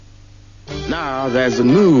Now there's a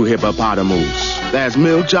new hippopotamus. There's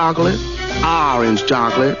milk chocolate, orange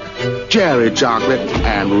chocolate, cherry chocolate,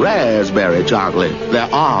 and raspberry chocolate. They're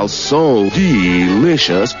all so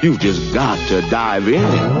delicious, you've just got to dive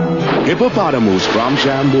in. Hippopotamus from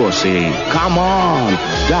Shamborsi. Come on,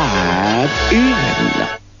 dive in.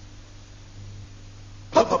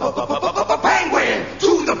 Penguin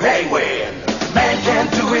to the penguin. Man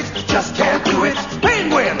can't do it, just can't do it.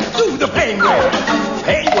 Penguin to the penguin.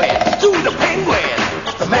 Penguin to the penguin.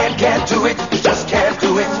 The man can't do it, he just can't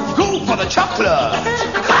do it. Go for the chocolate.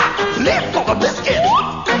 Ha! Live for the biscuit.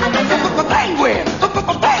 Penguin,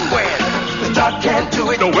 penguin. The dog can't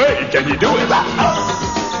do it. No way can he do it.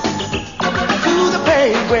 To the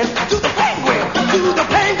penguin, to the penguin, to the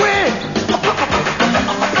penguin.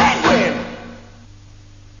 Penguin.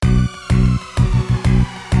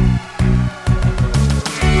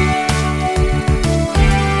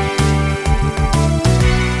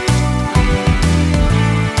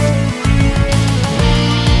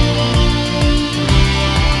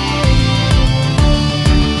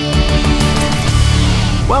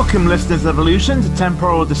 Welcome, listeners of Illusion, to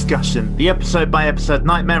Temporal Discussion, the episode-by-episode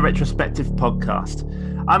Nightmare Retrospective podcast.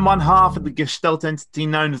 I'm one half of the Gestalt entity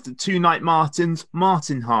known as the Two Night Martins,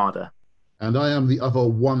 Martin Harder. And I am the other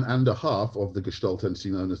one and a half of the Gestalt entity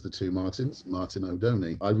known as the Two Martins, Martin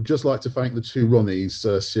O'Doney. I would just like to thank the two Ronnies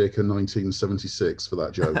circa 1976 for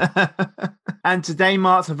that joke. And today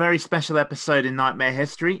marks a very special episode in Nightmare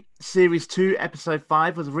history. Series 2, Episode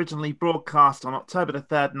 5 was originally broadcast on October the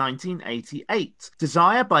 3rd, 1988.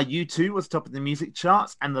 Desire by U2 was top of the music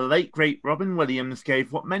charts, and the late great Robin Williams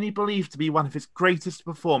gave what many believe to be one of his greatest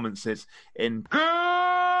performances in Good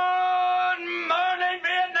morning,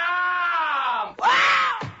 Vietnam!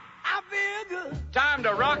 Wow! I feel good. Time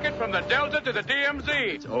to rocket from the Delta to the DMZ.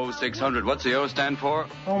 It's 0600. What's the O stand for?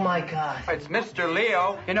 Oh, my God. It's Mr.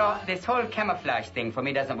 Leo. You know, this whole camouflage thing for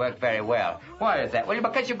me doesn't work very well. Why is that? Well,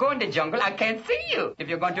 because you go in the jungle, I can't see you. If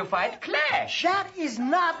you're going to fight, clash. That is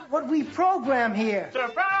not what we program here.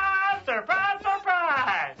 Surprise, surprise,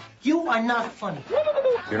 surprise! You are not funny.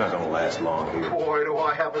 You're not gonna last long here. Boy, do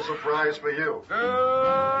I have a surprise for you.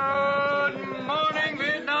 Good morning,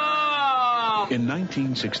 Vietnam! In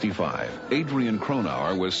 1965, Adrian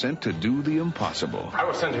Cronauer was sent to do the impossible. I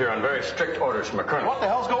was sent here on very strict orders from a colonel. What the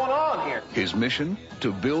hell's going on here? His mission?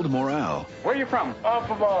 To build morale. Where are you from? I'm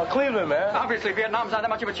from Cleveland, man. Obviously, Vietnam's not that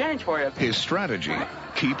much of a change for you. His strategy?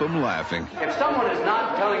 Keep them laughing. If someone is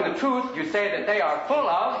not telling the truth, you say that they are full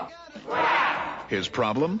of... His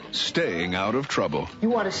problem? Staying out of trouble.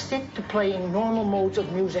 You ought to stick to playing normal modes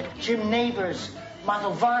of music. Jim Neighbors,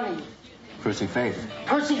 Mantovani, Percy Faith.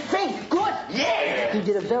 Percy Faith, good! Yeah! He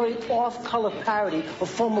did a very off-color parody of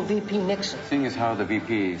former VP Nixon. Seeing as how the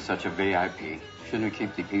VP is such a VIP, shouldn't we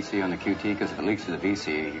keep the PC on the QT? Because if it leaks to the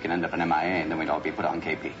VC, you can end up an MIA, and then we'd all be put on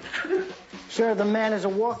KP. Sir, the man is a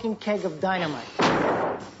walking keg of dynamite.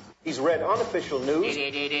 He's read unofficial news.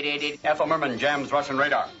 Ethel Merman jams Russian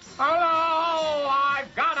radar. Hello,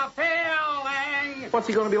 I've got a feeling. What's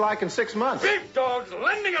he going to be like in 6 months? Big dogs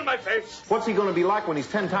landing on my face. What's he going to be like when he's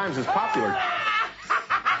 10 times as popular?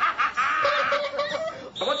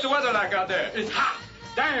 So what's the weather like out there? It's hot.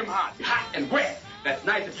 Damn hot. Hot and wet. That's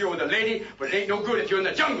nice if you're with a lady, but it ain't no good if you're in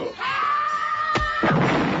the jungle.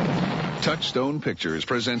 Touchstone Pictures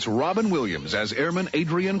presents Robin Williams as Airman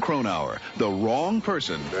Adrian Cronauer, the wrong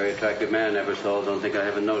person. Very attractive man, Eversole. Don't think I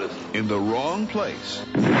haven't noticed. In the wrong place.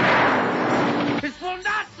 This will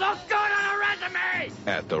not look good on a resume.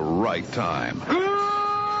 At the right time. Good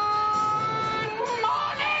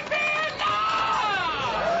morning, Vietnam!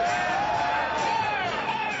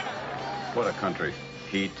 What a country.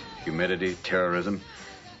 Heat, humidity, terrorism.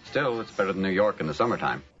 Still, it's better than New York in the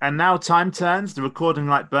summertime. And now time turns, the recording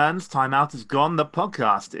light burns, time out is gone, the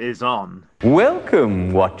podcast is on.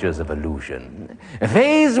 Welcome, Watchers of Illusion.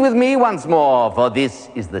 Phase with me once more, for this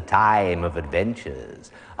is the time of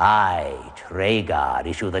adventures. I, Traegard,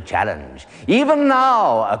 issue the challenge. Even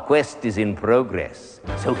now, a quest is in progress.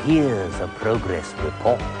 So here's a progress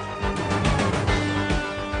report.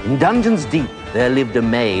 In Dungeons Deep, there lived a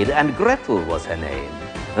maid, and Gretel was her name.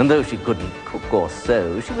 And though she couldn't cook or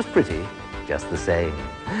sew, she was pretty, just the same.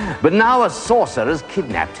 But now a sorcerer has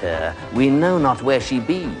kidnapped her. We know not where she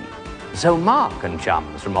be. So Mark and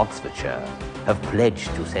chums from Oxfordshire have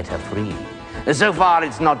pledged to set her free. So far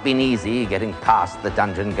it's not been easy getting past the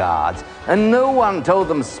dungeon guards, and no one told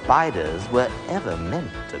them spiders were ever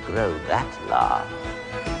meant to grow that large.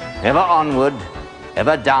 Ever onward,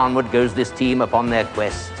 ever downward goes this team upon their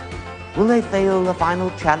quest. Will they fail the final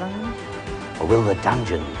challenge? Or will the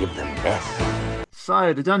dungeon give them best?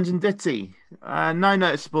 So, the Dungeon Ditty. No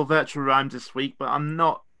noticeable virtual rhymes this week, but I'm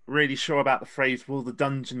not really sure about the phrase, will the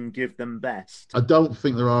dungeon give them best? I don't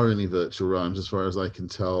think there are any virtual rhymes as far as I can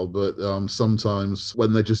tell, but sometimes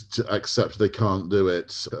when they just accept they can't do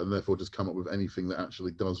it and therefore just come up with anything that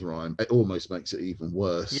actually does rhyme, it almost makes it even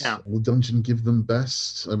worse. Yeah. Will the dungeon give them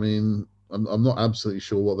best? I mean, I'm not absolutely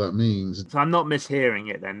sure what that means. So I'm not mishearing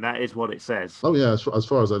it then. That is what it says. Oh, yeah, as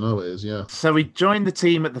far as I know it is, yeah. So we join the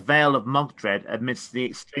team at the Vale of Mogdred amidst the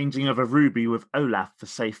exchanging of a ruby with Olaf for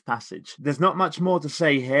safe passage. There's not much more to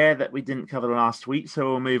say here that we didn't cover last week, so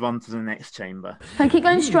we'll move on to the next chamber. Okay, keep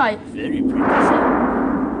going straight. Very pretty.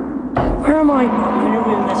 Where am I? I'm in a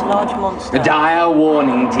room, there's a large monster. A dire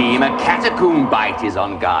warning, team. A catacomb bite is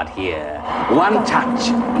on guard here. One touch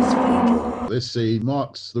is fatal. This scene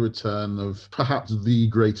marks the return of perhaps the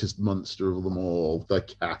greatest monster of them all, the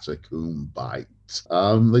Catacomb Bite.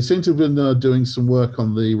 They seem to have been doing some work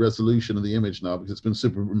on the resolution of the image now because it's been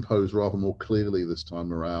superimposed rather more clearly this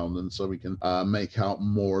time around, and so we can make out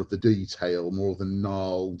more of the detail, more of the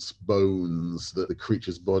gnarled bones that the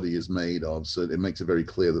creature's body is made of. So it makes it very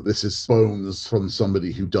clear that this is bones from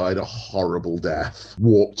somebody who died a horrible death,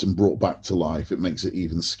 warped and brought back to life. It makes it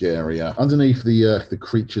even scarier. Underneath the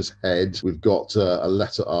creature's head, we've got a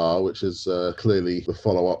letter R, which is clearly the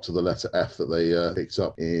follow-up to the letter F that they picked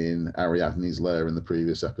up in Ariadne's lair in the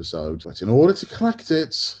previous episode. But in order to collect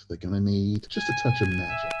it, they're going to need just a touch of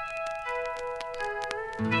magic.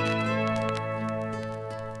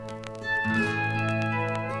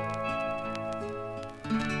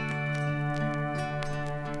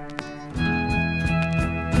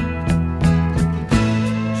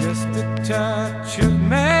 Just a touch of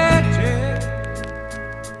magic.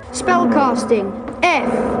 Spellcasting.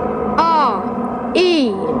 F R E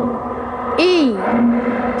E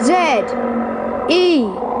Z E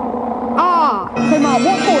R. Come on,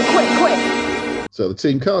 walk forward, quick. So the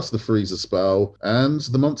team casts the freezer spell, and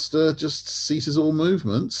the monster just ceases all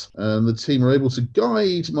movement. And the team are able to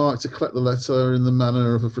guide Mark to collect the letter in the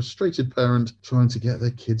manner of a frustrated parent trying to get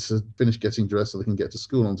their kids to finish getting dressed so they can get to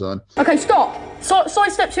school on time. Okay, stop.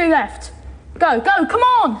 Side step to your left. Go, come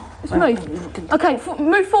on. Let's move. Okay,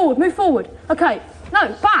 move forward. Okay,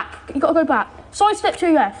 no, back. You gotta go back. Side step to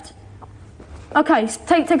your left. Okay,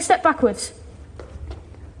 take a step backwards.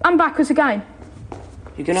 And backwards again.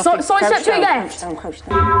 You're gonna have to side step to your left. Crouch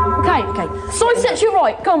down. Okay. Side step to your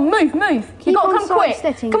right. Come on, move. You gotta come quick.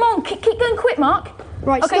 Stepping. Come on, keep going quick, Mark.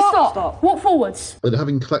 Right, okay, stop. Walk forwards. But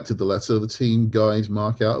having collected the letter, the team guide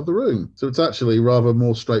Mark out of the room. So it's actually rather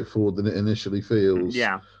more straightforward than it initially feels.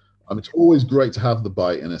 Yeah. It's always great to have the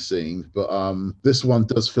bite in a scene, but this one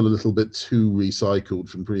does feel a little bit too recycled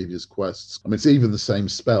from previous quests. It's even the same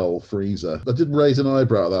spell, Freezer. I did raise an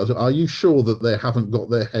eyebrow at that. Are you sure that they haven't got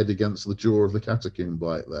their head against the jaw of the catacomb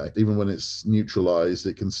bite there? Even when it's neutralized,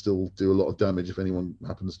 it can still do a lot of damage if anyone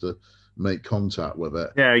happens to make contact with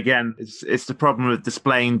it. Yeah, again, it's the problem with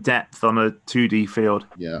displaying depth on a 2D field.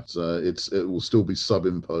 Yeah, so it will still be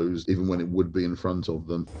sub-imposed even when it would be in front of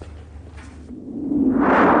them.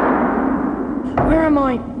 Where am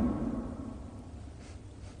I?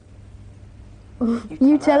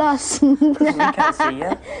 You tell us. We can't see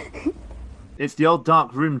you. It's the old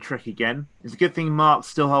dark room trick again. It's a good thing Mark's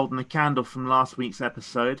still holding the candle from last week's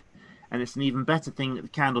episode, and it's an even better thing that the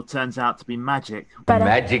candle turns out to be magic.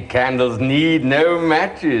 Magic candles need no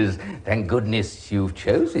matches. Thank goodness you've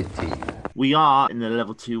chose it, team. We are in the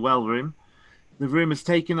level 2 well room. The room has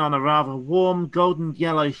taken on a rather warm golden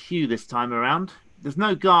yellow hue this time around. There's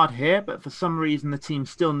no guard here, but for some reason the team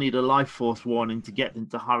still need a life force warning to get them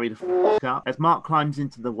to hurry the f*** up. As Mark climbs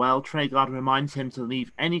into the well, Treguard reminds him to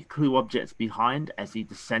leave any clue objects behind as he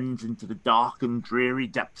descends into the dark and dreary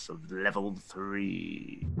depths of level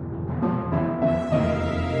 3.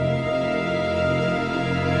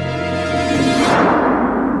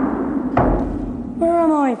 Where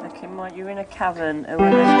am I? Looking like you're in a cavern.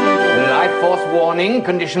 Life force warning,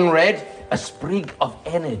 condition red. A sprig of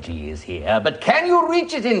energy is here, but can you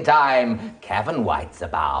reach it in time? Cavern White's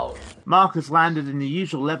about. Mark has landed in the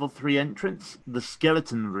usual level 3 entrance, the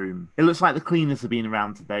skeleton room. It looks like the cleaners have been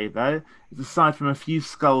around today, though. Aside from a few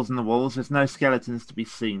skulls in the walls, there's no skeletons to be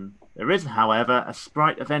seen. There is, however, a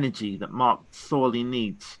sprite of energy that Mark sorely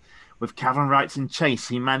needs. With Cavern Rights in chase,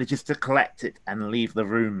 he manages to collect it and leave the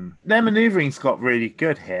room. Their manoeuvring's got really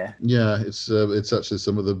good here. Yeah, it's actually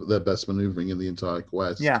some of their best manoeuvring in the entire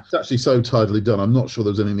quest. Yeah. It's actually so tidily done. I'm not sure there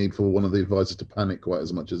was any need for one of the advisors to panic quite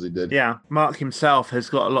as much as he did. Yeah, Mark himself has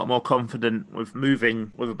got a lot more confident with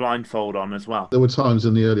moving with a blindfold on as well. There were times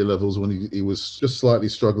in the early levels when he was just slightly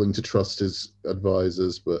struggling to trust his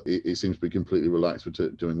advisors, but he seems to be completely relaxed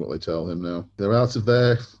with doing what they tell him now. They're out of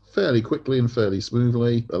there. fairly quickly and fairly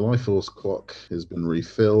smoothly. The life force clock has been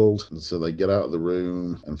refilled, and so they get out of the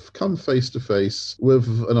room and come face to face with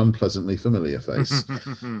an unpleasantly familiar face.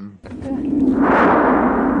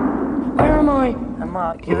 Where am I? And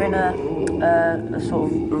Mark, you're in a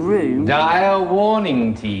sort of room. Dire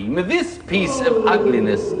warning, team. This piece of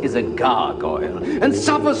ugliness is a gargoyle and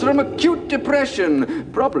suffers from acute depression,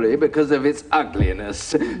 probably because of its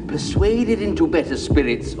ugliness. Persuade it into better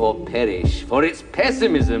spirits or perish, for its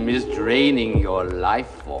pessimism is draining your life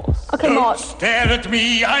force. Okay, Mark. Don't stare at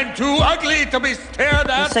me. I'm too ugly to be stared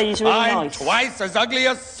at. You say he's really I'm nice. twice as ugly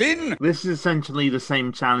as sin. This is essentially the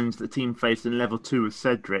same challenge the team faced in level 2 with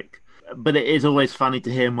Cedric. But it is always funny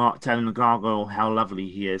to hear Mark telling the gargoyle how lovely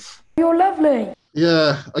he is. You're lovely.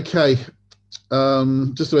 Yeah, okay.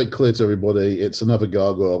 Just to make clear to everybody, it's another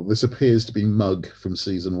gargoyle. This appears to be Mug from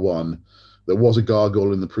Season 1. There was a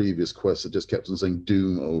gargoyle in the previous quest that just kept on saying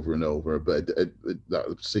Doom over and over, but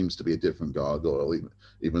that seems to be a different gargoyle,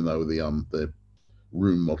 even though the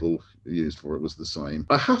room model used for it was the same.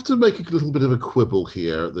 I have to make a little bit of a quibble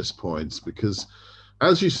here at this point, because,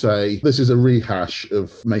 as you say, this is a rehash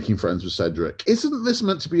of Making Friends with Cedric. Isn't this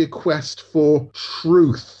meant to be a quest for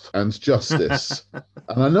truth and justice?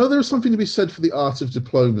 And I know there's something to be said for the art of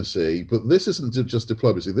diplomacy, but this isn't just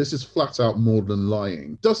diplomacy. This is flat out more than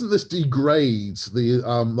lying. Doesn't this degrade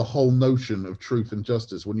the whole notion of truth and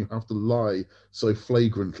justice when you have to lie so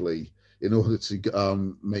flagrantly in order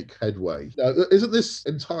to make headway? Now, isn't this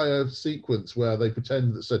entire sequence where they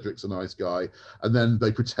pretend that Cedric's a nice guy and then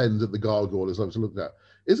they pretend that the gargoyle is lovely to look at?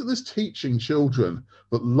 Isn't this teaching children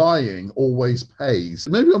that lying always pays?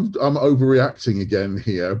 Maybe I'm overreacting again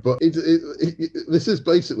here, but this is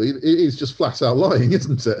basically, it is just flat out lying,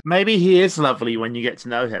 isn't it? Maybe he is lovely when you get to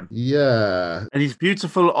know him. Yeah. And he's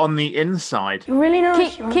beautiful on the inside. You're really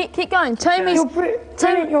nice. Keep going. Tommy's...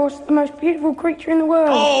 You're the most beautiful creature in the world.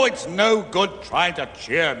 Oh, it's no good trying to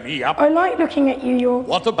cheer me up. I like looking at you.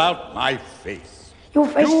 What about my face? Your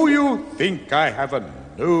face... Do you think I have a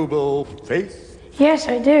noble face? Yes,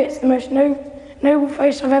 I do. It's the most noble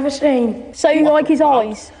face I've ever seen. So you like his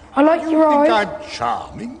eyes? I like your eyes. You think I'm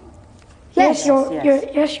charming? Yes,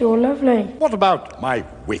 you're lovely. What about my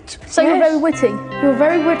wit? So you're very witty? You're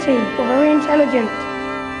very witty. You're very intelligent.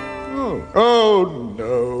 Oh,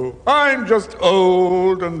 no. I'm just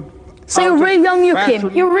old and... So you're really young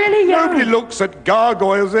looking? You're really young. Nobody looks at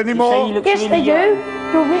gargoyles anymore. Yes, they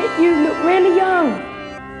do. You look really young.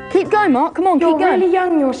 Keep going, Mark. Come on, keep going. You're really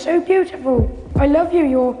young. You're so beautiful. I love you.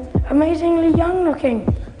 You're amazingly young looking.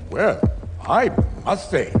 Well, I must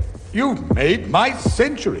say, you've made my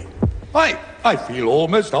century. I feel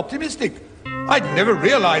almost optimistic. I'd never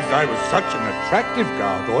realized I was such an attractive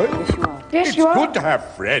gargoyle. Yes, you are. It's good to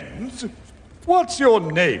have friends. What's your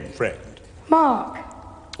name, friend? Mark.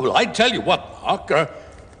 Well, I tell you what, Mark.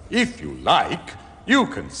 If you like, you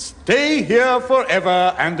can stay here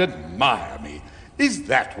forever and admire me. Is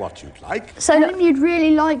that what you'd like? So you'd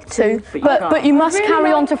really like to, but you must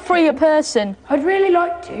carry on to free a person. I'd really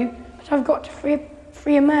like to, but I've got to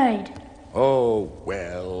free a maid. Oh,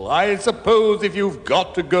 well, I suppose if you've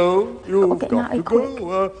got to go, you've got to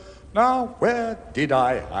go. Now, where did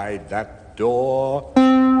I hide that door?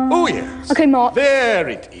 Oh, yes. Okay, Mark. There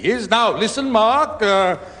it is. Now, listen, Mark.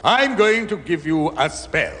 I'm going to give you a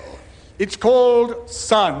spell. It's called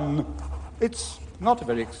Sun. It's not a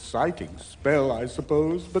very exciting spell, I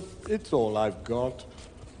suppose, but it's all I've got.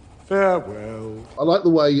 Farewell. I like the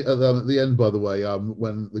way at the end, by the way,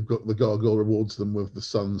 when the gargoyle rewards them with the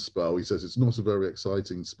sun spell, he says it's not a very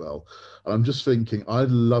exciting spell. And I'm just thinking,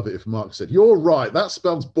 I'd love it if Mark said, "You're right, that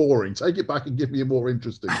spell's boring. Take it back and give me a more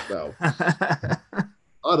interesting spell."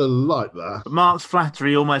 I'd have liked that. But Mark's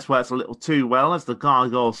flattery almost works a little too well, as the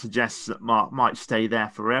gargoyle suggests that Mark might stay there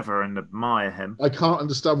forever and admire him. I can't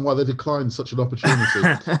understand why they declined such an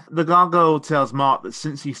opportunity. The gargoyle tells Mark that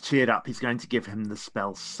since he's cheered up, he's going to give him the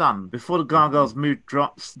spell Sun. Before the gargoyle's mood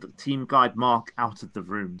drops, the team guide Mark out of the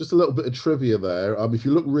room. Just a little bit of trivia there. If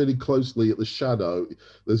you look really closely at the shadow,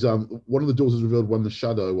 there's one of the doors is revealed when the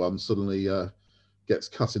shadow suddenly gets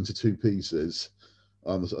cut into two pieces.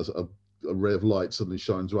 A ray of light suddenly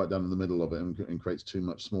shines right down in the middle of it and creates two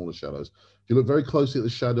much smaller shadows. If you look very closely at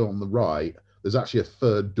the shadow on the right, there's actually a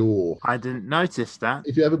third door. I didn't notice that.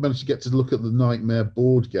 If you ever manage to get to look at the Nightmare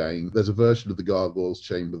board game, there's a version of the Gargoyle's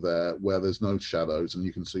Chamber there where there's no shadows and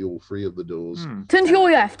you can see all three of the doors. Turn to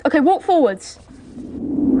your left. Okay, walk forwards.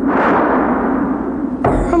 Where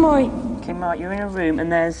am I? Okay, Mark, you're in a room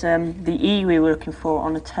and there's the E we were looking for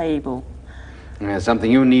on a table. There's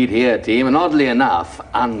something you need here, team, and oddly enough,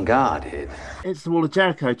 unguarded. It's the Wall of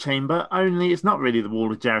Jericho chamber, only it's not really the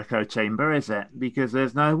Wall of Jericho chamber, is it? Because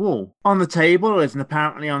there's no wall. On the table is an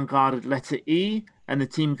apparently unguarded letter E, and the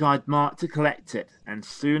team guide Mark to collect it. And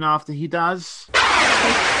soon after he does...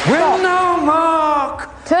 Well now, Mark!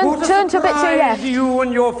 Turn to a bit to your left. You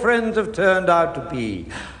and your friends have turned out to be.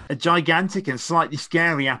 A gigantic and slightly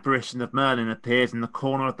scary apparition of Merlin appears in the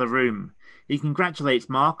corner of the room. He congratulates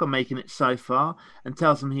Mark on making it so far and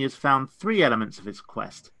tells him he has found 3 elements of his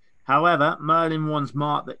quest. However, Merlin warns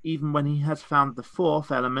Mark that even when he has found the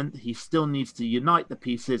 4th element, he still needs to unite the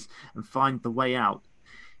pieces and find the way out.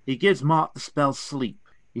 He gives Mark the spell Sleep.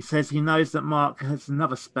 He says he knows that Mark has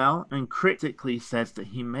another spell and critically says that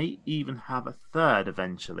he may even have a 3rd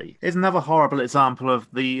eventually. Here's another horrible example of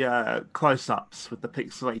the close-ups with the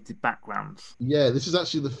pixelated backgrounds. Yeah, this is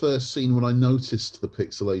actually the first scene when I noticed the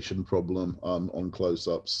pixelation problem on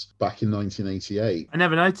close-ups back in 1988. I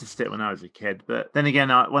never noticed it when I was a kid, but then again,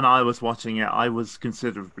 when I was watching it, I was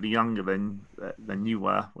considerably younger than you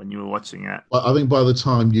were when you were watching it. I think by the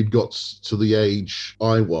time you'd got to the age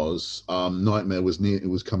I was, Nightmare was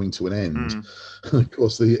coming to an end. Of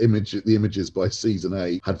course, the images by season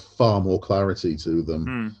 8 had far more clarity to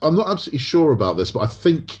them. I'm not absolutely sure about this, but I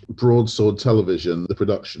think Broadsword Television, the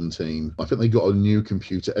production team, I think they got a new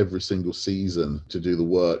computer every single season to do the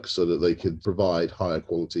work so that they could provide higher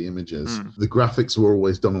quality images. The graphics were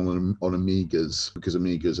always done on Amigas, because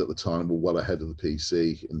Amigas at the time were well ahead of the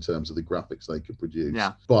PC in terms of the graphics they could produce.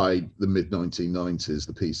 Yeah. By the mid-1990s,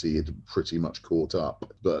 the PC had pretty much caught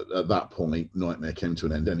up, but at that point, Nightmare came to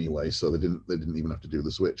an end anyway, so they didn't even have to do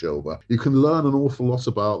the switch over. You can learn an awful lot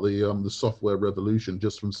about the software revolution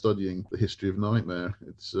just from studying the history of Nightmare.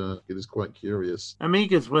 It is quite curious.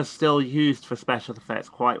 Amigas were still used for special effects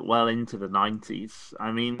quite well into the 90s.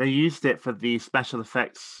 I mean, they used it for the special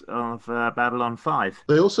effects of Babylon 5.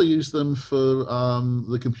 They also used them for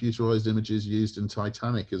the computerized images used in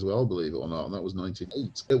Titanic as well, believe it or not, and that was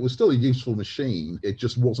 1908. It was still a useful machine. It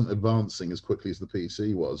just wasn't advancing as quickly as the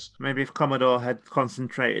PC was. Maybe if Commodore had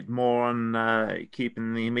concentrated more on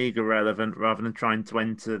keeping the Amiga relevant rather than trying to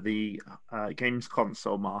enter the games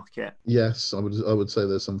console market. Yes, I would say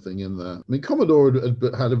there's something in there. I mean, Commodore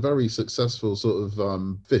had a very successful sort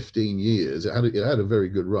of 15 years. It had a very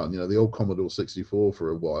good run. You know, the old Commodore 64 for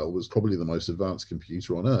a while was probably the most advanced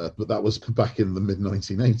computer on earth, but that was back in the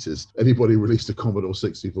mid-1980s. Anybody released a Commodore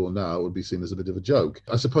 64 now would be seen as a bit of a joke.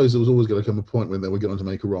 I suppose there was always going to come a point when they were going to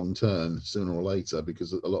make a wrong turn sooner or later,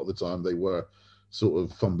 because a lot of the time they were sort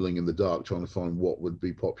of fumbling in the dark trying to find what would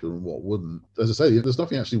be popular and what wouldn't. As I say, there's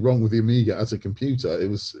nothing actually wrong with the Amiga as a computer. It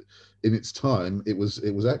was, in its time, it was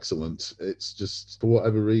excellent. It's just, for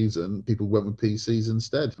whatever reason, people went with PCs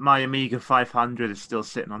instead. My Amiga 500 is still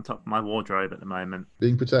sitting on top of my wardrobe at the moment.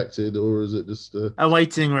 Being protected, or is it just...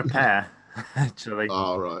 awaiting repair, actually.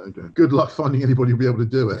 Oh, right, okay. Good luck finding anybody who'll be able to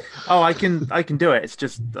do it. Oh, I can do it. It's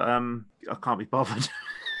just, I can't be bothered.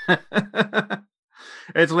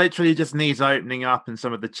 It literally just needs opening up and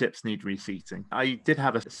some of the chips need reseating. I did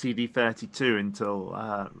have a CD32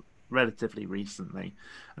 until relatively recently,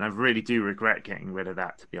 and I really do regret getting rid of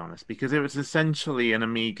that, to be honest, because it was essentially an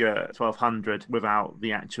Amiga 1200 without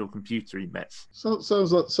the actual computery bits. Sounds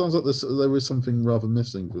like there was something rather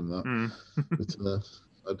missing from that. But,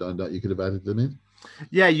 I don't doubt you could have added them in.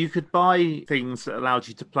 Yeah, you could buy things that allowed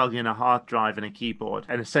you to plug in a hard drive and a keyboard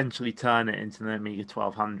and essentially turn it into an Amiga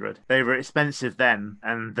 1200. They were expensive then,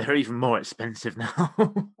 and they're even more expensive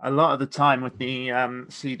now. A lot of the time with the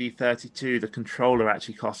CD32, the controller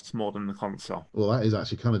actually costs more than the console. Well, that is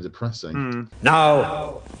actually kind of depressing.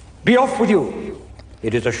 Now, be off with you.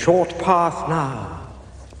 It is a short path now,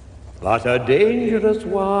 but a dangerous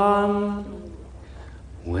one.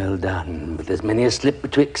 Well done, but there's many a slip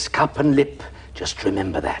betwixt cup and lip. Just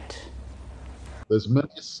remember that. There's many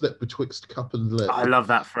a slip betwixt cup and lip. I love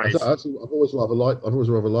that phrase. I've always rather liked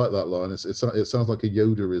that line. It sounds like a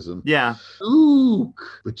Yoderism. Yeah. Ooh,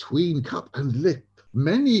 between cup and lip,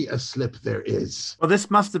 many a slip there is. Well, this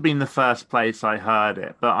must have been the first place I heard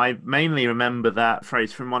it, but I mainly remember that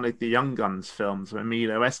phrase from one of the Young Guns films where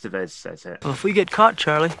Emilio Estevez says it. Well, if we get caught,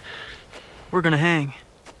 Charlie, we're gonna hang.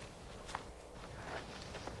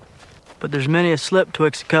 But there's many a slip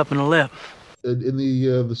twixt a cup and a lip. In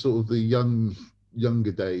the sort of the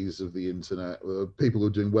younger days of the internet, people who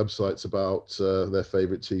are doing websites about their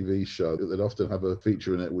favorite TV show, they'd often have a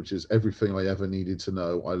feature in it which is everything I ever needed to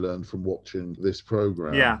know I learned from watching this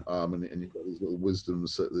program. Yeah. And you've got these little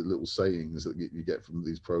wisdoms, the little sayings that you get from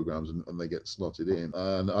these programs, and they get slotted in.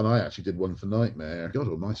 And I actually did one for Nightmare. God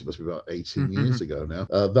almighty, it must be about 18 years ago now.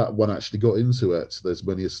 That one actually got into it. There's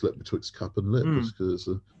many a slip betwixt cup and lip, because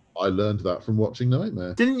I learned that from watching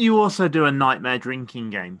Nightmare. Didn't you also do a nightmare drinking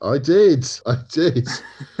game? I did.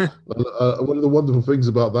 One of the wonderful things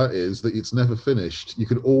about that is that it's never finished. You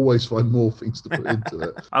can always find more things to put into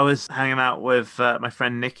it. I was hanging out with my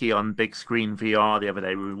friend Nikki on big screen VR the other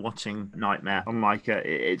day. We were watching Nightmare on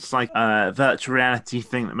it's like a virtual reality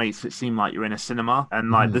thing that makes it seem like you're in a cinema,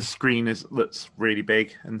 and like the screen looks really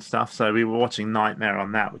big and stuff. So we were watching Nightmare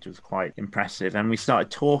on that, which was quite impressive. And we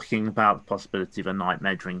started talking about the possibility of a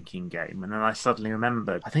nightmare drinking game, and then I suddenly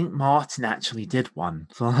remembered I think Martin actually did one,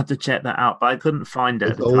 so I'll have to check that out, but I couldn't find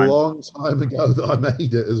it. It's a long time ago that I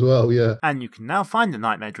made it as well. Yeah. And you can now find the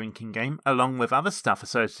Nightmare Drinking Game along with other stuff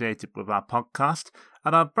associated with our podcast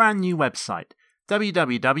at our brand new website,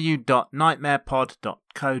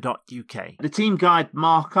 www.nightmarepod.co.uk. The team guide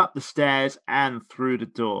Mark up the stairs and through the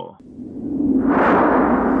door.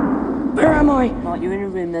 Where am I? Mark, you're in a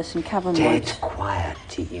room. There's some cavern whites. Dead quiet,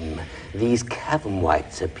 team. These cavern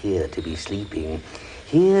whites appear to be sleeping.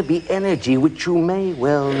 Here be energy which you may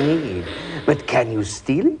well need. But can you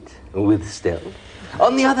steal it with stealth?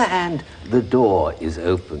 On the other hand, the door is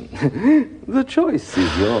open. The choice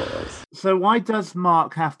is yours. So why does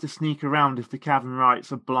Mark have to sneak around if the cavern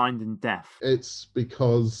whites are blind and deaf? It's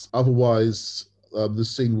because otherwise the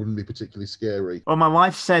scene wouldn't be particularly scary. Well, my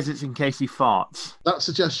wife says it's in case he farts. That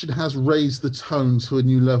suggestion has raised the tone to a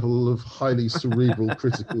new level of highly cerebral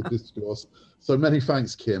critical discourse. So many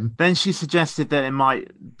thanks, Kim. Then she suggested that it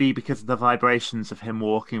might be because of the vibrations of him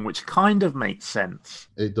walking, which kind of makes sense.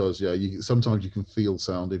 It does, yeah. Sometimes you can feel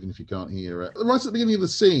sound even if you can't hear it. Right at the beginning of the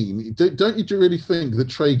scene, don't you really think that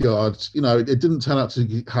Treguard, it didn't turn out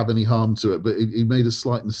to have any harm to it, but he made a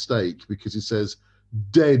slight mistake because he says,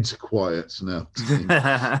 dead quiet now.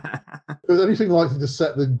 There's anything likely to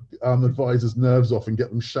set the advisor's nerves off and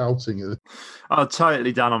get them shouting. Oh,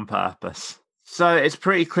 totally done on purpose. So it's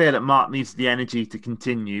pretty clear that Mark needs the energy to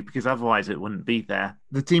continue because otherwise it wouldn't be there.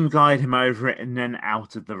 The team guide him over it and then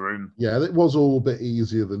out of the room. Yeah, it was all a bit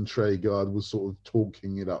easier than Treguard was sort of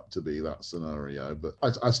talking it up to be that scenario. But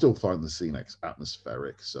I still find the scene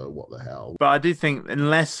atmospheric, so what the hell. But I do think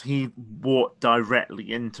unless he walked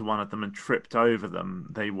directly into one of them and tripped over them,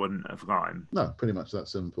 they wouldn't have got him. No, pretty much that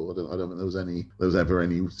simple. I don't think there was ever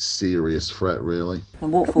any serious threat, really.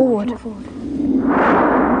 And walk forward.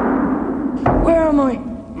 Where am I?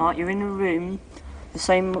 Mark, you're in a room. The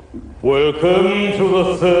same... Welcome to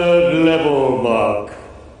the third level, Mark.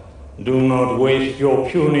 Do not waste your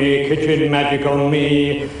puny kitchen magic on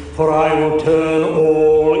me, for I will turn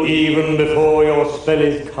all even before your spell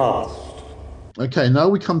is cast. Okay, now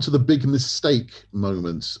we come to the big mistake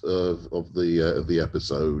moment of the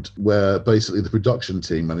episode, where basically the production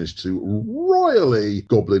team managed to royally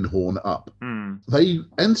goblin horn up. They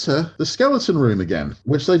enter the skeleton room again,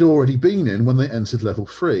 which they'd already been in when they entered level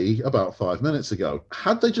 3 about 5 minutes ago.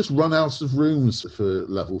 Had they just run out of rooms for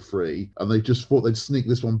level 3 and they just thought they'd sneak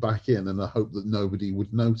this one back in and hope that nobody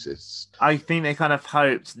would notice? I think they kind of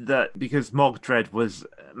hoped that because Mogdred was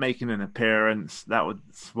making an appearance, that was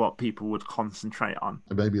what people would concentrate on.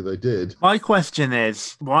 Maybe they did. My question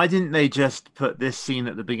is, why didn't they just put this scene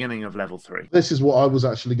at the beginning of level 3? This is what I was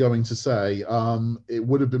actually going to say. It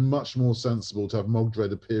would have been much more sensible to have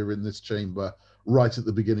Mogdred appear in this chamber right at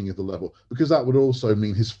the beginning of the level, because that would also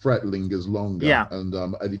mean his threat lingers longer. Yeah. And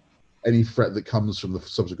any threat that comes from the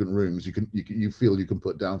subsequent rooms, you feel you can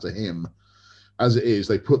put down to him. As it is,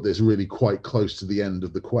 they put this really quite close to the end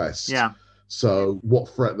of the quest. Yeah. So what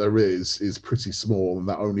threat there is pretty small, and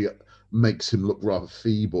that only makes him look rather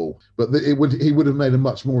feeble. But he would have made a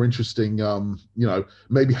much more interesting,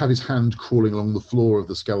 maybe have his hand crawling along the floor of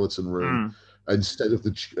the skeleton room instead of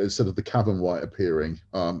the cavern white appearing,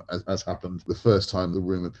 as happened the first time the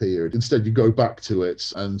room appeared. Instead, you go back to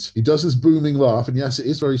it, and he does his booming laugh, and yes, it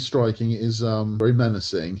is very striking. It is very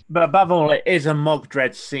menacing. But above all, it is a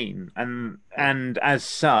Mogdred scene, and as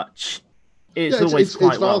such, it's always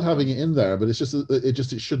quite it's well having it in there, but it's just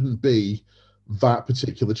it shouldn't be that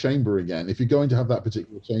particular chamber again. If you're going to have that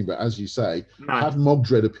particular chamber, as you say, have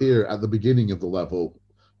Mogdred appear at the beginning of the level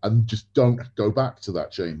and just don't go back to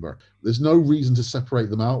that chamber. There's no reason to separate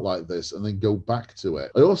them out like this and then go back to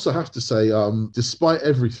it. I also have to say, despite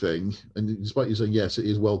everything, and despite you saying, yes, it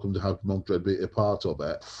is welcome to have Mogdred be a part of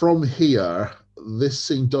it, from here, this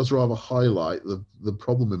scene does rather highlight the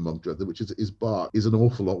problem in Mugdred, which is his bark is an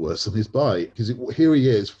awful lot worse than his bite. Because here he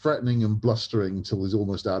is, threatening and blustering until he's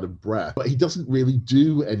almost out of breath, but he doesn't really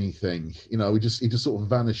do anything. He just sort of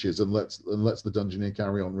vanishes and lets the Dungeoneer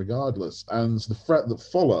carry on regardless. And the threat that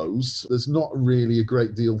follows, there's not really a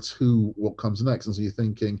great deal to what comes next. And so you're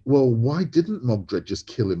thinking, well, why didn't Mugdred just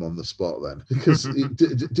kill him on the spot then? Because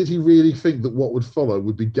did he really think that what would follow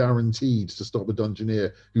would be guaranteed to stop a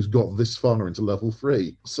Dungeoneer who's got this far into level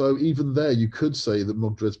 3? So even there, you could say that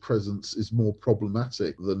Mugdred's presence is more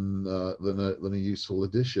problematic than a useful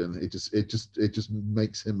addition. It just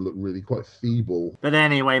makes him look really quite feeble. But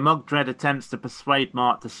anyway, Mugdred attempts to persuade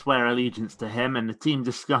Mark to swear allegiance to him, and the team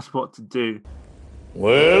discuss what to do.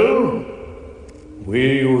 Well, will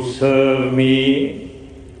you serve me?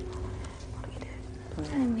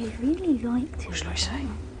 We really like to. What should I say?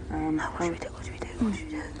 What should we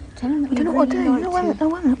do? Tell him we don't know what to do. No, wait a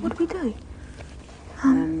minute. What do we do?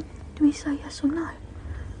 Do we say yes or no?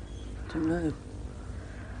 Don't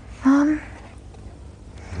know.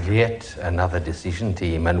 Yet another decision,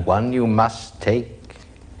 team, and one you must take.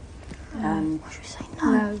 Should we say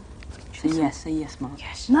no? Say yes, Mark.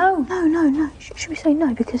 Yes. No. Should we say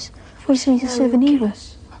no? Because we say he's a souvenir.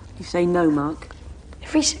 You say no, Mark.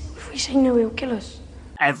 If we say no, he'll kill us.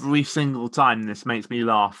 Every single time this makes me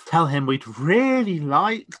laugh. Tell him we'd really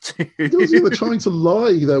like to. They're trying to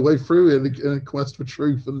lie their way through in a quest for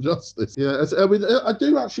truth and justice. Yeah, I mean, I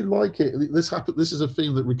do actually like it. This is a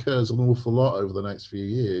theme that recurs an awful lot over the next few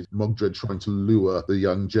years. Mugdred trying to lure the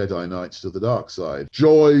young Jedi Knights to the dark side.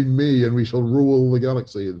 Join me and we shall rule the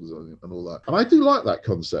galaxy and all that. And I do like that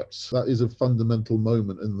concept. That is a fundamental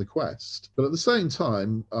moment in the quest. But at the same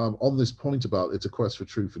time, on this point about it's a quest for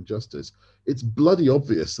truth and justice, it's bloody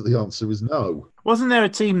obvious that the answer is no. Wasn't there a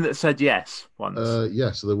team that said yes once?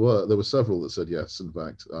 Yes, there were several that said yes, in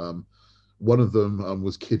fact. One of them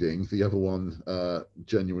was kidding. The other one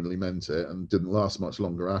genuinely meant it and didn't last much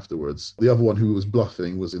longer afterwards. The other one who was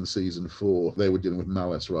bluffing was in season 4. They were dealing with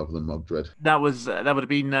malice rather than Mugdred. That would have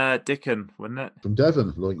been Dickon, wouldn't it? From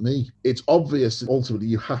Devon, like me. It's obvious ultimately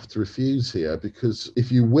you have to refuse here, because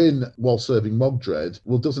if you win while serving Mugdred,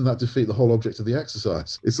 well, doesn't that defeat the whole object of the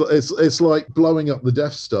exercise? It's like blowing up the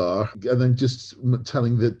Death Star and then just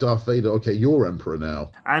telling the Darth Vader, okay, you're Emperor now.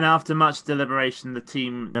 And after much deliberation, the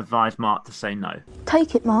team advised Mark to say no.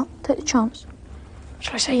 Take it, Mark. Take the chance.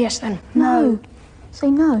 Shall I say yes then? No. Say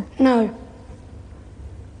no. No.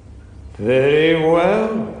 Very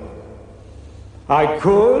well. I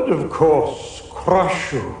could, of course,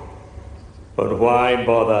 crush you. But why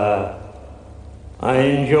bother? I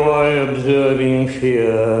enjoy observing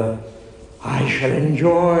fear. I shall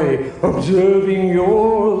enjoy observing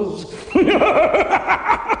yours.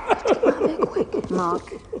 Quick,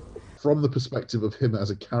 Mark. From the perspective of him as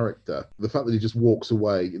a character, the fact that he just walks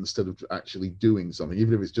away instead of actually doing something,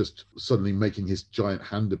 even if it's just suddenly making his giant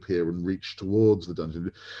hand appear and reach towards the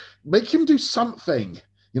dungeon, make him do something.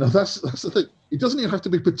 That's the thing. It doesn't even have to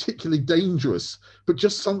be particularly dangerous, but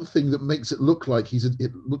just something that makes it look like he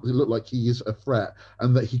is a threat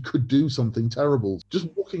and that he could do something terrible. Just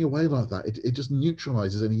walking away like that, it just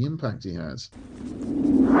neutralizes any impact he has.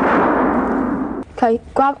 Okay,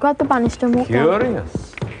 grab the banister and walk down.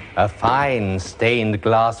 Curious. A fine stained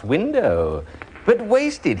glass window, but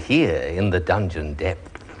wasted here in the dungeon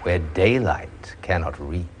depth where daylight cannot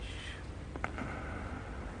reach.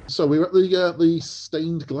 So we're at the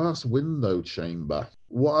stained glass window chamber.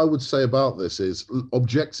 What I would say about this is,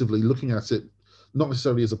 objectively looking at it, not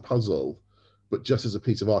necessarily as a puzzle, but just as a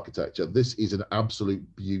piece of architecture, this is an absolute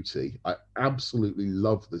beauty. I absolutely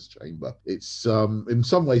love this chamber. It's in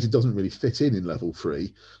some ways it doesn't really fit in level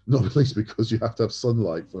 3, not at least because you have to have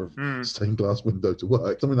sunlight for a stained glass window to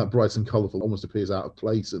work. Something that bright and colourful almost appears out of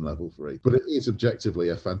place in level 3. But it is objectively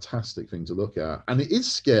a fantastic thing to look at. And it is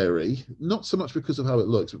scary, not so much because of how it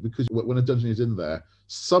looks, but because when a dungeon is in there,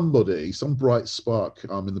 some bright spark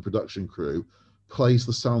in the production crew plays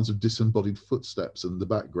the sounds of disembodied footsteps in the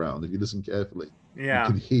background. If you listen carefully, you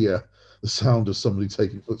can hear the sound of somebody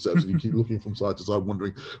taking footsteps, and you keep looking from side to side,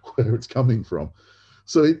 wondering where it's coming from.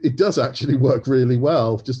 So it does actually work really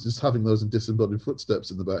well, just having those disembodied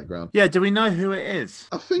footsteps in the background. Yeah, do we know who it is?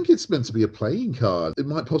 I think it's meant to be a playing card. It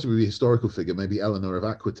might possibly be a historical figure, maybe Eleanor of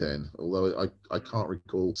Aquitaine, although I can't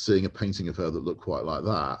recall seeing a painting of her that looked quite like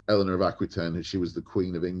that. Eleanor of Aquitaine, she was the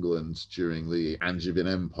Queen of England during the Angevin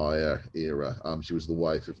Empire era. She was the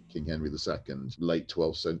wife of King Henry II, late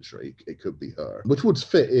 12th century. It could be her, which would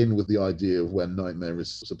fit in with the idea of when Nightmare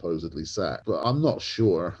is supposedly set. But I'm not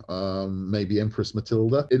sure. Maybe Empress Matilda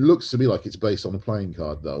Matilda. It looks to me like it's based on a playing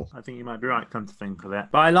card, though. I think you might be right, come to think of it.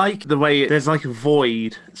 But I like the way there's like a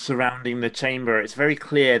void surrounding the chamber. It's very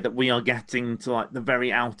clear that we are getting to like the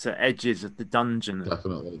very outer edges of the dungeon.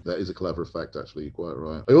 Definitely. That is a clever effect, actually. You're quite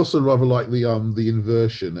right. I also rather like the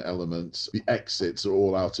inversion elements. The exits are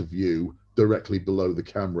all out of view, directly below the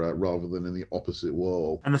camera rather than in the opposite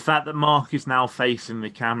wall. And the fact that Mark is now facing the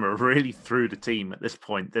camera really threw the team at this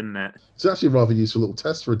point, didn't it? It's actually a rather useful little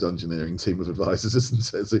test for a dungeoneering team of advisors,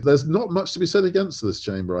 isn't it? There's not much to be said against this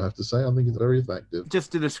chamber, I have to say. I think it's very effective.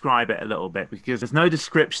 Just to describe it a little bit, because there's no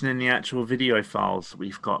description in the actual video files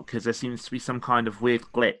we've got, because there seems to be some kind of weird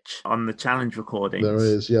glitch on the challenge recordings. There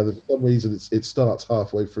is, yeah. For some reason, it starts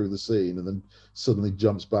halfway through the scene and then suddenly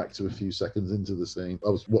jumps back to a few seconds into the scene. I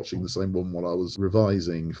was watching the same one while I was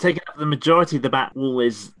revising. Taking up the majority of the back wall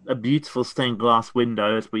is a beautiful stained glass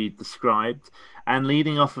window, as we described, and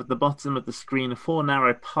leading off at the bottom of the screen are 4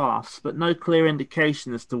 narrow paths, but no clear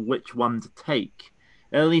indication as to which one to take.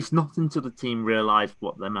 At least not until the team realised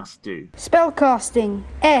what they must do. Spellcasting.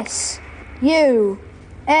 S-U-N.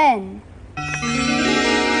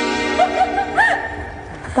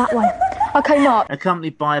 That way. Okay, Mark.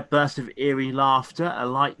 Accompanied by a burst of eerie laughter, a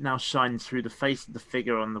light now shines through the face of the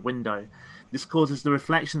figure on the window. This causes the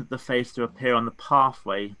reflection of the face to appear on the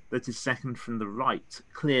pathway that is second from the right,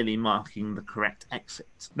 clearly marking the correct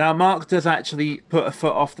exit. Now, Mark does actually put a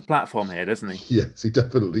foot off the platform here, doesn't he? Yes, he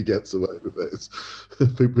definitely gets away with it.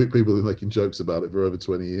 People have been making jokes about it for over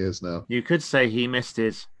 20 years now. You could say he missed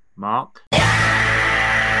his mark.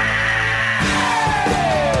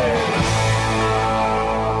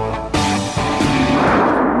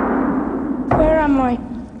 Where am I?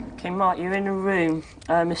 Okay, Mark, you're in a room.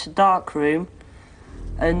 It's a dark room,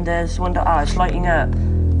 and there's one that it's lighting up. You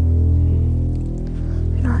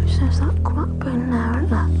know, it says that quite a bit in there, isn't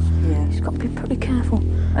there? Yeah. He's got to be pretty careful.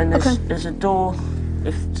 And there's a door,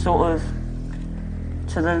 if sort of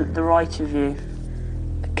to the right of you.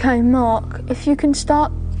 Okay, Mark, if you can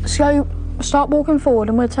start walking forward,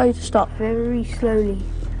 and we'll tell you to stop. Very slowly.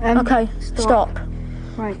 Okay, stop.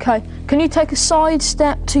 Right. Okay, can you take a side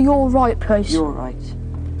step to your right, please? Your right.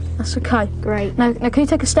 That's okay. Great. Now can you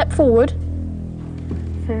take a step forward?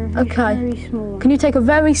 Very small. Can you take a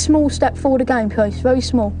very small step forward again, please? Very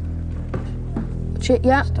small.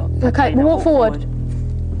 Yeah. Stop. Okay, we'll walk forward.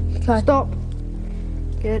 Okay. Stop.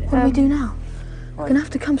 Good. What do we do now? Right. We're gonna have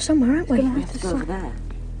to come somewhere, aren't we? We have to go over there.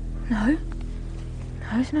 No,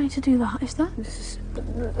 there's no need to do that, is there?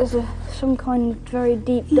 There's some kind of very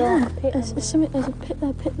deep dark pit. There's a pit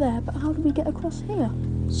there, but how do we get across here?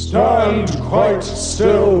 Stand quite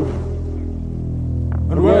still.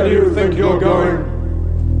 And where do you think you're going?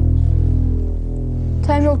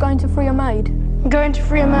 Tell him you're going to free a maid. I'm going to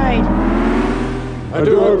free a maid. I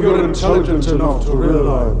do hope you're intelligent enough to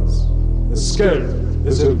realize escape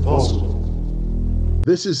is impossible.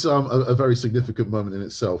 This is a very significant moment in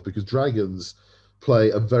itself, because dragons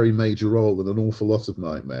play a very major role in an awful lot of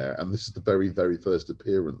Nightmare, and this is the very, very first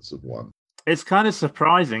appearance of one. It's kind of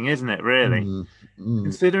surprising, isn't it, really?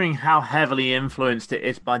 Considering how heavily influenced it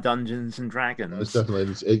is by Dungeons and Dragons. It's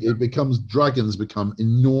definitely. Dragons become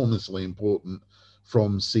enormously important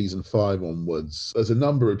from season 5 onwards. There's a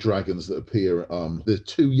number of dragons that appear. There's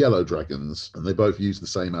 2 yellow dragons, and they both use the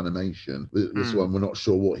same animation. This one, we're not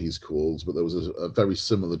sure what he's called, but there was a very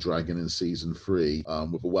similar dragon in season 3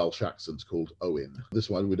 with a Welsh accent called Owen. This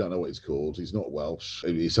one, we don't know what he's called. He's not Welsh.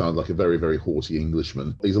 He sounds like a very, very haughty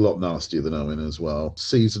Englishman. He's a lot nastier than Owen as well.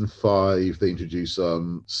 Season 5, they introduce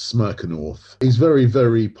Smirkanorth. He's very,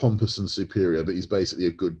 very pompous and superior, but he's basically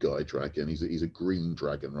a good guy dragon. He's a green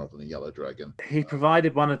dragon rather than a yellow dragon. He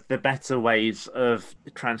provided one of the better ways of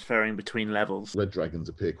transferring between levels. Red dragons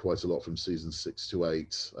appear quite a lot from season 6 to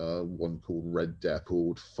 8. One called Red Death,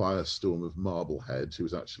 called Firestorm of Marblehead, who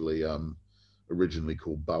was actually originally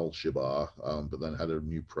called Balshabar, but then had a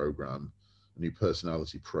new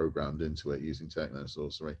personality programmed into it using techno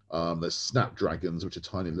sorcery. There's snapdragons, which are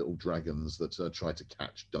tiny little dragons that try to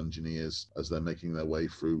catch dungeoneers as they're making their way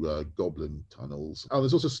through goblin tunnels.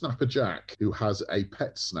 There's also Snapper Jack, who has a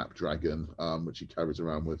pet snapdragon, which he carries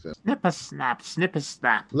around with him. Snipper snap, snipper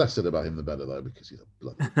snap. Less said about him the better, though, because he's a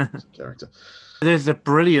bloody character. There's a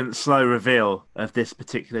brilliant slow reveal of this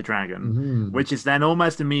particular dragon, which is then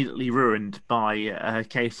almost immediately ruined by a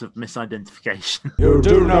case of misidentification. You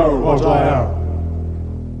do know what I am.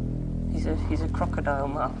 He's a crocodile,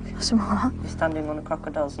 Mark. What's wrong? He's standing on a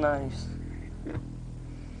crocodile's nose.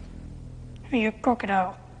 You're a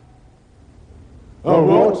crocodile. A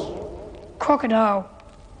what? Crocodile.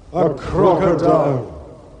 A crocodile.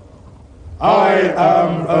 I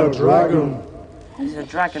am a dragon. He's a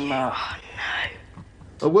dragon, Mark.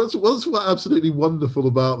 Oh, no. What's absolutely wonderful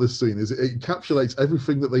about this scene is it encapsulates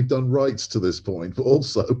everything that they've done right to this point, but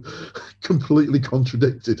also completely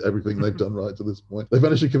contradicted everything they've done right to this point. They've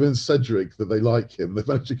managed to convince Cedric that they like him. They've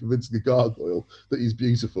managed to convince the gargoyle that he's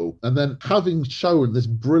beautiful. And then having shown this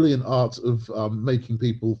brilliant art of making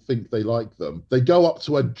people think they like them, they go up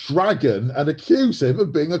to a dragon and accuse him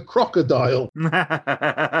of being a crocodile.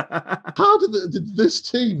 How did this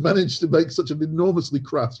team manage to make such an enormously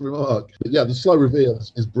crass remark? But yeah, the slow reveal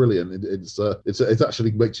is brilliant. It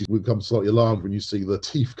actually makes you become slightly alarmed when you see the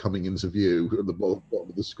teeth coming into view at the bottom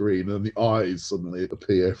of the screen and the eyes suddenly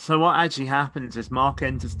appear. So what actually happens is Mark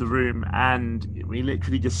enters the room and we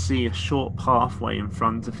literally just see a short pathway in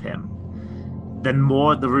front of him. Then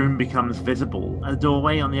more of the room becomes visible. A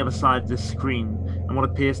doorway on the other side of the screen and what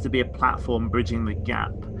appears to be a platform bridging the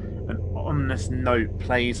gap. An ominous note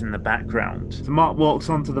plays in the background. So Mark walks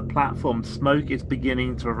onto the platform. Smoke is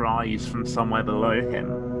beginning to rise from somewhere below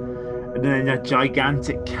him. And then a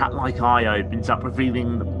gigantic cat-like eye opens up,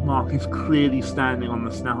 revealing that Mark is clearly standing on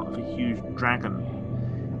the snout of a huge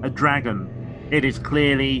dragon. A dragon. It is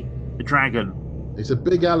clearly a dragon. It's a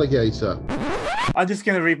big alligator. I'm just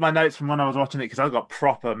going to read my notes from when I was watching it because I got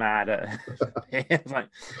proper mad at it. It was like,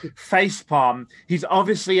 facepalm. He's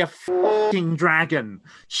obviously a fucking dragon.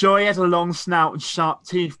 Sure, he has a long snout and sharp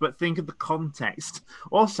teeth, but think of the context.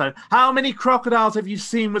 Also, how many crocodiles have you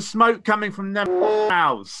seen with smoke coming from their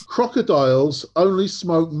mouths? Crocodiles only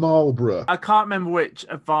smoke Marlboro. I can't remember which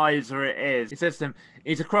advisor it is. He says to him,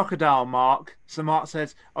 he's a crocodile, Mark. So Mark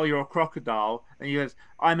says, oh, you're a crocodile. And he goes,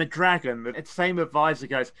 I'm a dragon. The same advisor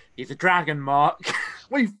goes, he's a dragon, Mark.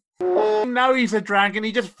 We know he's a dragon.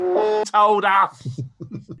 He just told us.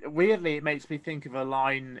 Weirdly, it makes me think of a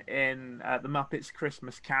line in The Muppets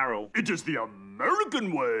Christmas Carol. It is the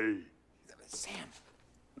American way.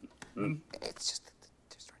 Sam. It's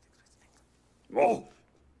just... Oh,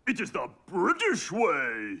 it is the British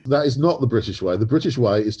way. That is not the British way. The British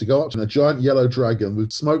way is to go up to a giant yellow dragon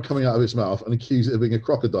with smoke coming out of its mouth and accuse it of being a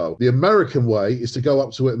crocodile. The American way is to go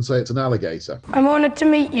up to it and say it's an alligator. I'm honoured to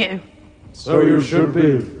meet you. So you should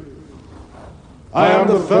be. I am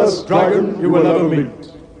the first dragon you will ever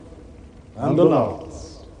meet. And the last.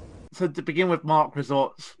 So to begin with, Mark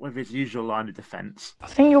resorts with his usual line of defence. I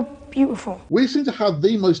think you're beautiful. We seem to have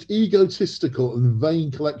the most egotistical and vain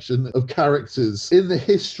collection of characters in the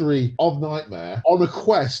history of Nightmare on a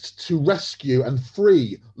quest to rescue and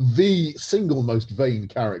free the single most vain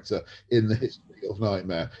character in the history of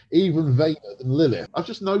Nightmare, even vainer than Lilith. I've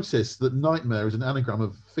just noticed that Nightmare is an anagram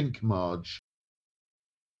of Think Marge.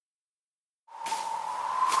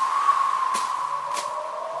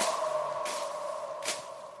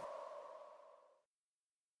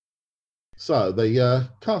 So they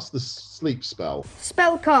cast the sleep spell.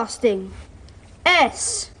 Spell casting.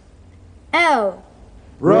 S. L.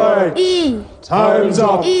 Right. E. Time's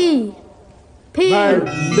up. E. P.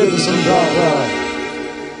 Magnificent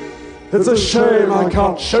Doctor. It's a shame I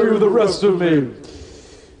can't show you the rest of me.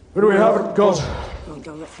 But we haven't got...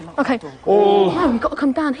 Okay. All... No, we've got to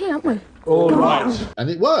come down here, haven't we? All right.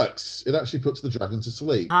 And it works. It actually puts the dragon to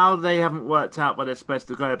sleep. How they haven't worked out where they're supposed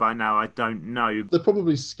to go by now, I don't know. They're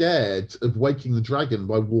probably scared of waking the dragon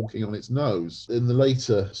by walking on its nose. In the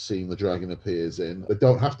later scene the dragon appears in, they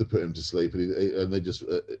don't have to put him to sleep, and they just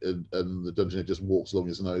and the dungeoneer just walks along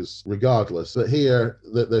his nose regardless. But here,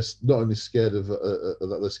 they're not only scared of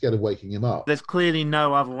they're scared of waking him up. There's clearly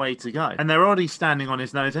no other way to go, and they're already standing on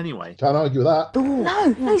his nose anyway. Can't argue with that.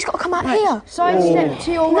 No, he's got to come out here. Sidestep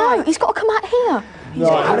to your right. No, he's got to come out here.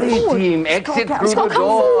 Hurry, team, exit through the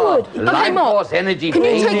door. Forward. Okay, Life Mark, force energy can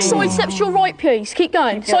you take draining. sidesteps to your right, please? Keep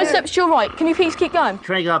going. Sidesteps to your right. Can you please keep going?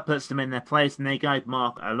 Traeger puts them in their place, and they guide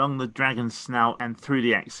Mark along the dragon's snout and through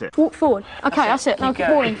the exit. Walk forward. Okay, that's it. Now keep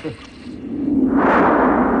going.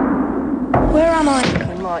 Where am I?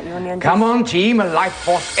 Mark, you're on the end. Come on, team, life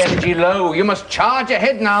force energy low. You must charge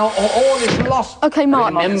ahead now, or all is lost. Okay,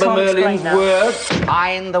 Mark. Remember Merlin's words,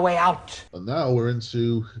 find the way out. And now we're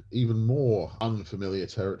into even more unfamiliar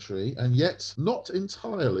territory, and yet not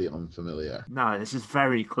entirely unfamiliar. No, this is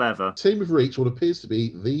very clever. Team have reached what appears to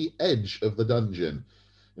be the edge of the dungeon.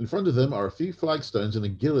 In front of them are a few flagstones and a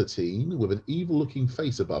guillotine with an evil-looking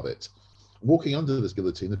face above it. Walking under this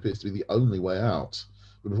guillotine appears to be the only way out.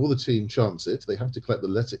 But before the team chants it, they have to collect the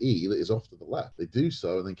letter E that is off to the left. They do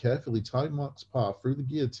so and then carefully time Mark's path through the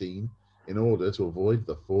guillotine in order to avoid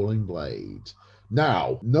the falling blade.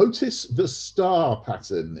 Now, notice the star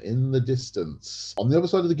pattern in the distance. On the other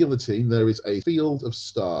side of the guillotine, there is a field of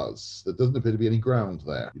stars. There doesn't appear to be any ground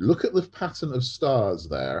there. You look at the pattern of stars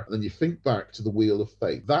there, and then you think back to the Wheel of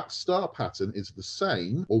Fate. That star pattern is the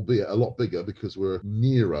same, albeit a lot bigger because we're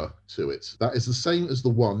nearer to it. That is the same as the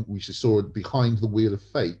one we saw behind the Wheel of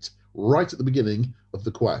Fate, right at the beginning of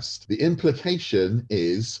the quest. The implication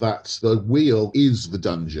is that the wheel is the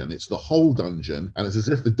dungeon. It's the whole dungeon, and it's as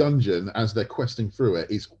if the dungeon, as they're questing through it,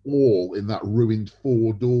 is all in that ruined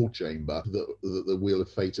 4-door chamber that the Wheel of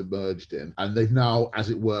Fate emerged in. And they've now, as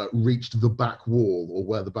it were, reached the back wall, or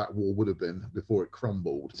where the back wall would have been before it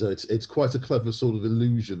crumbled. So it's quite a clever sort of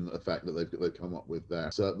illusion effect that they've come up with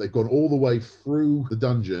there. So they've gone all the way through the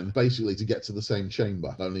dungeon, basically to get to the same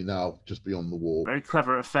chamber, only now just beyond the wall. Very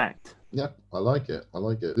clever effect. Yeah, I like it.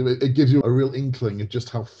 It gives you a real inkling of just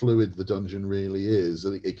how fluid the dungeon really is.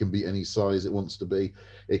 It can be any size it wants to be.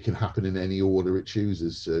 It can happen in any order it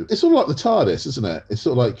chooses to. It's sort of like the TARDIS, isn't it? It's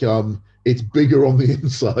sort of like it's bigger on the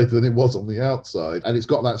inside than it was on the outside. And it's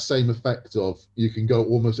got that same effect of you can go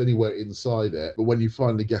almost anywhere inside it. But when you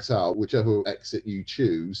finally get out, whichever exit you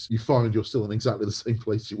choose, you find you're still in exactly the same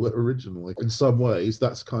place you were originally. In some ways,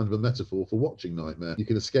 that's kind of a metaphor for watching Nightmare. You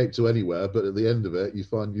can escape to anywhere, but at the end of it, you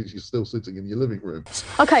find you're still sitting in your living room.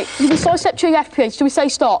 Okay, you can sidestep to your left, please. Till we say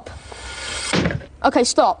stop. Okay,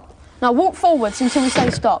 stop. Now walk forwards until we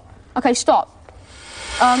say stop. Okay, stop.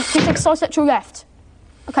 Can you take a sidestep to your left?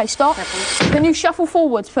 Okay, stop. Can you shuffle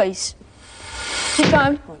forwards, please? Keep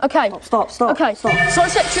going. Okay. Stop. Okay. Stop.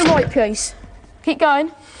 Sidestep to your right, please. Keep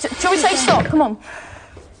going. Shall we say stop? Come on.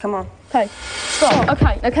 Okay. Stop.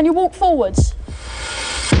 Okay. Now can you walk forwards?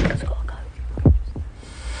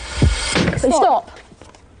 Say stop.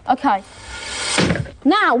 Okay.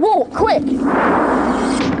 Now walk, quick.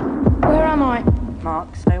 Where am I?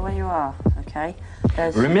 Mark, stay where you are, okay?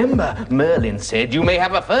 Remember, Merlin said you may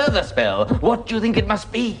have a further spell. What do you think it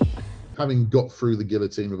must be? Having got through the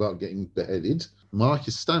guillotine without getting beheaded, Mark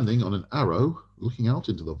is standing on an arrow looking out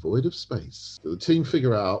into the void of space. The team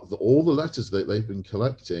figure out that all the letters that they've been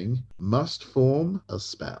collecting must form a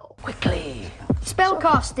spell. Quickly.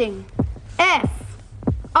 Spellcasting. F-R-E-E.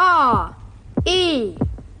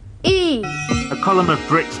 A column of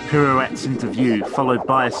bricks pirouettes into view, followed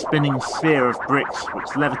by a spinning sphere of bricks which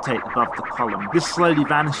levitate above the column. This slowly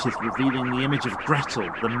vanishes, revealing the image of Gretel,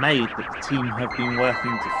 the maid that the team have been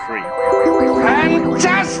working to free.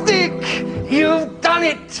 Fantastic! You've done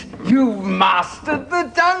it! You've mastered the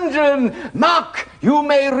dungeon! Mark, you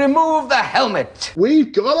may remove the helmet.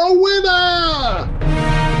 We've got a winner!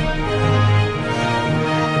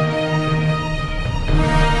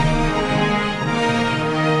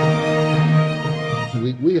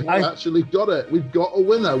 We have actually got it. We've got a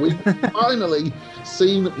winner. We've finally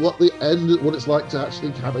seen what it's like to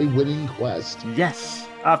actually have a winning quest. Yes.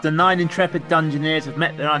 After 9 intrepid dungeoneers have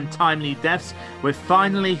met their untimely deaths, we're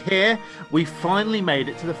finally here. We finally made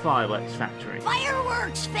it to the fireworks factory.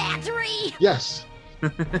 Fireworks factory! Yes.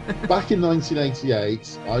 Back in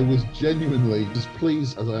 1988, I was genuinely as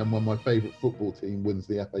pleased as I am when my favourite football team wins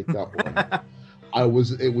the FA Cup win.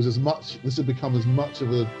 This had become as much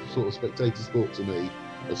of a sort of spectator sport to me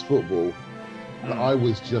as football, that I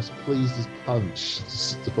was just pleased as punch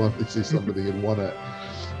to finally see somebody had won it.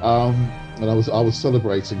 And I was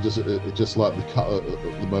celebrating just like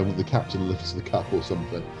the moment the captain lifts the cup or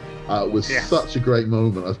something. It was such a great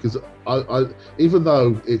moment because I even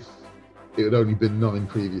though it had only been 9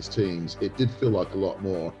 previous teams, it did feel like a lot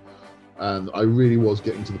more. And I really was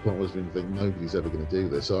getting to the point where I was thinking, nobody's ever going to do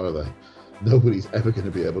this, are they? Nobody's ever going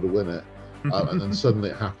to be able to win it. And then suddenly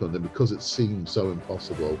it happened, and because it seemed so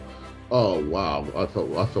impossible, oh wow! I felt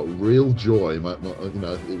real joy. It was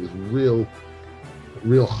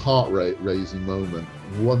real heart raising moment.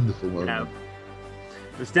 Wonderful moment. Yeah.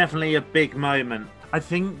 It was definitely a big moment. I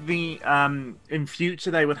think in future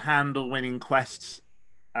they would handle winning quests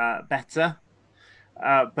better,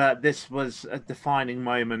 but this was a defining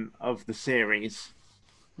moment of the series.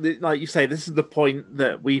 Like you say, this is the point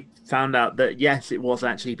that we found out that yes, it was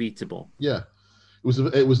actually beatable. Yeah,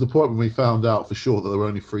 it was the point when we found out for sure that there were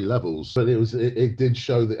only 3 levels, but it did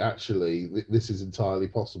show that actually this is entirely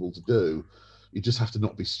possible to do. You just have to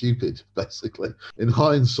not be stupid, basically. In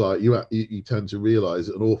hindsight, you tend to realise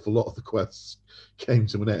that an awful lot of the quests came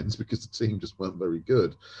to an end because the team just weren't very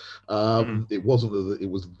good. It wasn't that it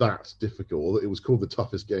was that difficult. It was called the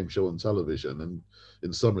toughest game show on television, and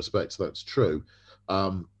in some respects that's true.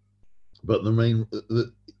 But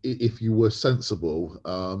if you were sensible,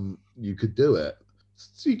 you could do it.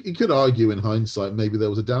 So you could argue in hindsight maybe there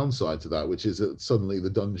was a downside to that, which is that suddenly the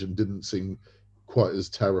dungeon didn't seem quite as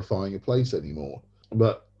terrifying a place anymore.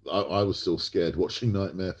 But I was still scared watching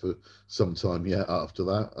Nightmare for some time yet after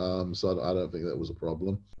that, so I don't think that was a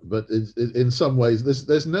problem. But in some ways,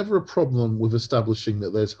 there's never a problem with establishing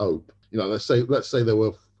that there's hope. You know, let's say there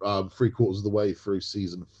were 3/4 of the way through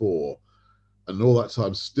season 4, and all that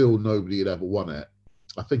time still nobody had ever won it.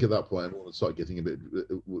 I think at that point everyone would start getting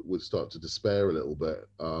would start to despair a little bit,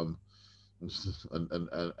 and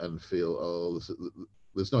feel,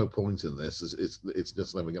 there's no point in this. It's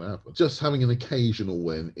just never going to happen. Just having an occasional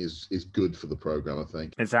win is good for the program, I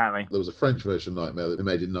think. Exactly. There was a French version of Nightmare that they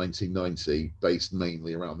made in 1990, based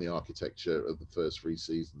mainly around the architecture of the first 3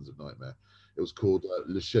 seasons of Nightmare. It was called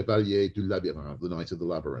Le Chevalier du Labyrinthe, the Knight of the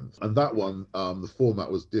Labyrinth. And that one, the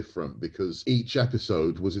format was different because each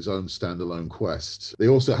episode was its own standalone quest. They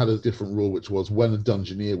also had a different rule, which was when a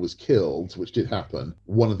Dungeoneer was killed, which did happen,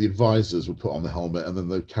 one of the advisors would put on the helmet and then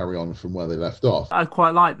they'd carry on from where they left off. I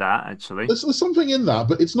quite like that, actually. There's something in that,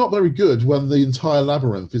 but it's not very good when the entire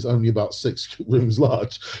labyrinth is only about 6 rooms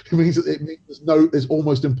large. It means it's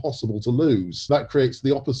almost impossible to lose. That creates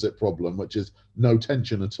the opposite problem, which is no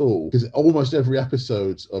tension at all, because almost every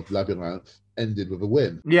episode of Labyrinth ended with a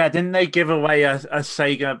win. Yeah, didn't they give away a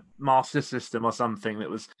Sega Master System or something that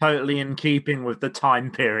was totally in keeping with the time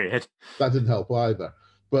period? That didn't help either.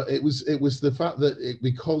 But it was the fact that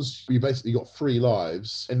because you basically got 3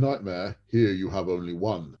 lives in Nightmare, here you have only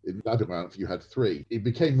 1. In Labyrinth you had 3. It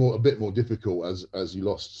became a bit more difficult as you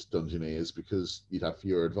lost Dungeoneers because you'd have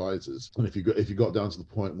fewer advisors. And if you got down to the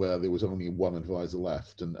point where there was only 1 advisor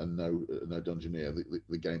left and no Dungeoneer,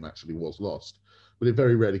 the game actually was lost. But it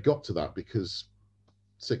very rarely got to that because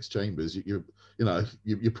 6 chambers, you're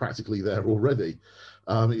practically there already.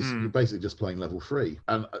 You're basically just playing level 3.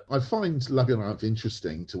 And I find Labyrinth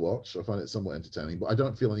interesting to watch. I find it somewhat entertaining, but I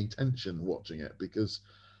don't feel any tension watching it because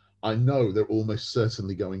I know they're almost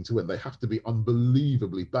certainly going to win. They have to be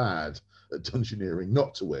unbelievably bad at Dungeoneering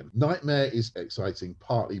not to win. Nightmare is exciting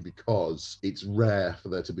partly because it's rare for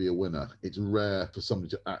there to be a winner. It's rare for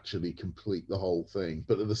somebody to actually complete the whole thing.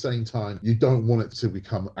 But at the same time, you don't want it to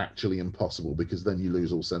become actually impossible because then you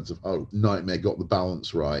lose all sense of hope. Nightmare got the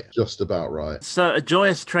balance right, just about right. So a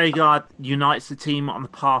joyous Treguard unites the team on the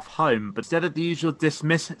path home, but instead of the usual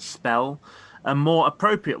dismiss spell, a more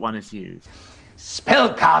appropriate one is used.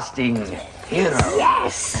 Spellcasting hero.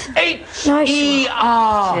 Yes!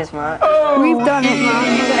 H-E-R. Cheers, Mark. We've done it,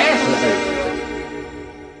 Mark.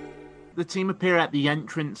 The team appear at the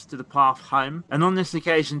entrance to the path home, and on this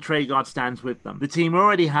occasion, Treguard stands with them. The team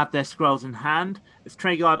already have their scrolls in hand, as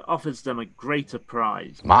Treguard offers them a greater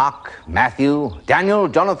prize. Mark, Matthew, Daniel,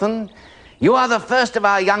 Jonathan, you are the first of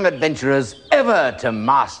our young adventurers ever to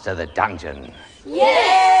master the dungeon.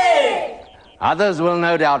 Yay! Others will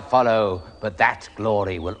no doubt follow, but that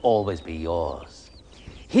glory will always be yours.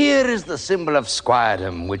 Here is the symbol of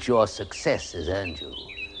squiredom which your success has earned you.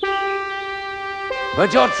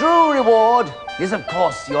 But your true reward is, of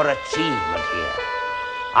course, your achievement here.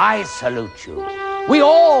 I salute you. We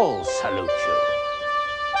all salute you.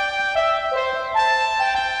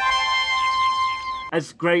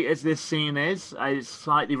 As great as this scene is, it's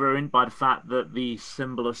slightly ruined by the fact that the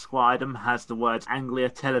symbol of squiredom has the words Anglia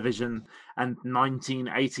Television and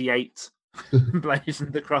 1988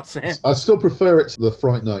 blazoned across it. I still prefer it to the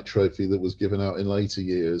Fright Night trophy that was given out in later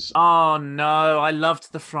years. Oh no, I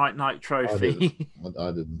loved the Fright Night trophy.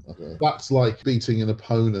 I didn't. Okay. That's like beating an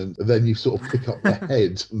opponent, and then you sort of pick up the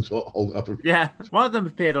head and sort of hold it up. Yeah, one of them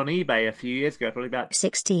appeared on eBay a few years ago, probably about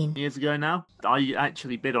 16 years ago now. I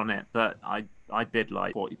actually bid on it, but I bid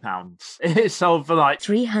like £40. It sold for like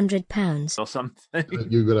 £300 or something.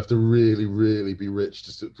 You're going to have to really, really be rich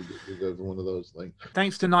to go for one of those things.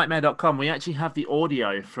 Thanks to Nightmare.com, we actually have the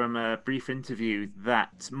audio from a brief interview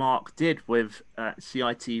that Mark did with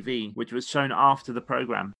CITV, which was shown after the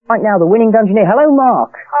programme. Right now, the winning Dungeoneer. Hello,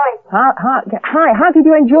 Mark. Hi. Hi. How did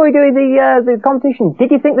you enjoy doing the competition? Did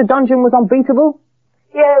you think the dungeon was unbeatable?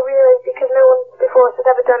 Yeah, really, because no one before us had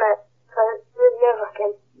ever done it. So it's really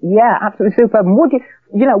nerve-wracking. Yeah, absolutely superb. And would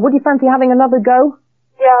you fancy having another go?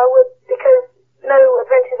 Yeah, I would, because no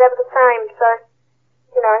adventure's ever the same, so,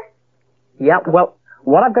 Yeah, well,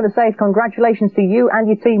 what I've got to say is congratulations to you and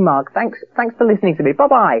your team, Mark. Thanks for listening to me.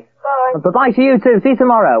 Bye-bye. Bye. And bye-bye to you too. See you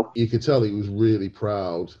tomorrow. You could tell he was really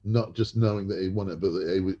proud, not just knowing that he won it, but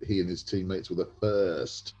that he and his teammates were the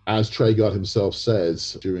first. As Treguard himself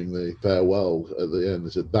says during the farewell at the end,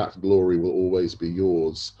 he said, that glory will always be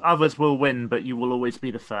yours. Others will win, but you will always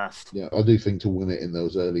be the first. Yeah, I do think to win it in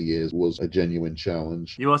those early years was a genuine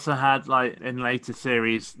challenge. You also had, like, in later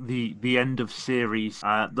series, the end of series,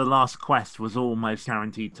 the last quest was almost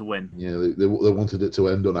guaranteed to win. Yeah, they wanted it to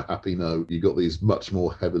end on a happy note. You got these much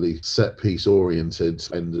more heavily purely set-piece oriented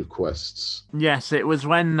end of quests. Yes, it was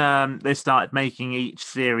when they started making each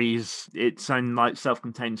series its own like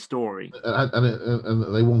self-contained story.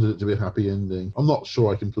 And they wanted it to be a happy ending. I'm not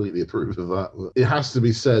sure I completely approve of that. But it has to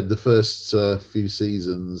be said, the first few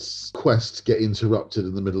seasons, quests get interrupted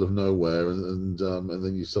in the middle of nowhere, and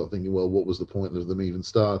then you start thinking, well, what was the point of them even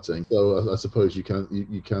starting? So I suppose you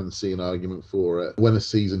can see an argument for it. When a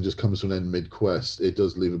season just comes to an end mid-quest, it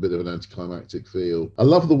does leave a bit of an anticlimactic feel. I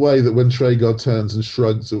love the way that when Traegod turns and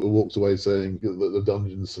shrugs and walks away saying that the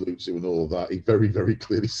dungeon salutes you and all of that, he very, very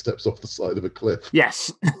clearly steps off the side of a cliff.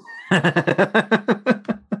 Yes.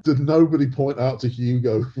 Did nobody point out to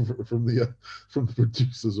Hugo from the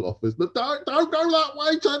producer's office that don't go that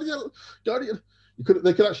way?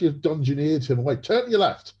 They could actually have dungeoneered him away. Turn to your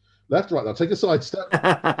left, right now. Take a side step.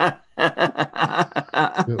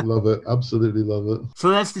 Love it, absolutely love it. So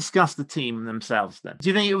let's discuss the team themselves then. Do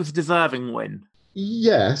you think it was a deserving win?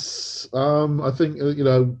 Yes, I think there's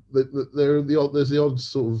the odd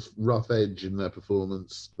sort of rough edge in their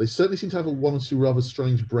performance. They certainly seem to have one or two rather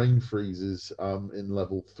strange brain freezes in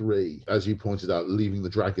level 3, as you pointed out, leaving the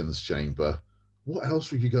Dragon's Chamber. What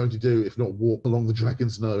else were you going to do if not walk along the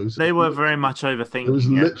Dragon's Nose? They were very much overthinking. There was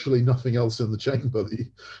literally nothing else in the chamber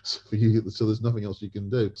so there's nothing else you can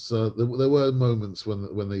do. So there were moments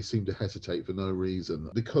when they seemed to hesitate for no reason.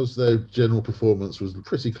 Because their general performance was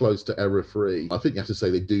pretty close to error-free, I think you have to say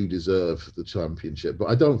they do deserve the championship, but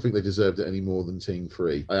I don't think they deserved it any more than Team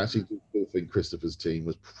 3. I actually do think Christopher's team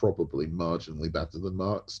was probably marginally better than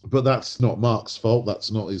Mark's, but that's not Mark's fault. That's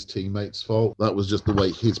not his teammates' fault. That was just the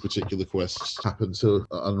way his particular quests happened to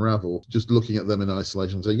unravel. Just looking at them in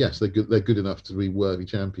isolation and say, yes, they're good enough to be worthy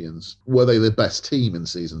champions. Were they the best team in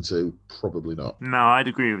season 2? Probably not. No, I'd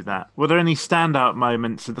agree with that. Were there any standout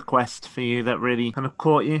moments of the quest for you that really kind of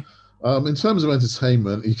caught you? In terms of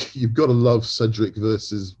entertainment, you've got to love Cedric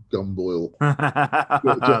versus Gumboil.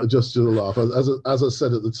 just to laugh. As I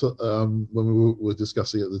said at the when we were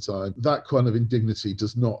discussing at the time, that kind of indignity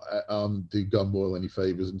does not do Gumboil any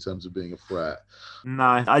favours in terms of being a threat.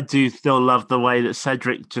 No, I do still love the way that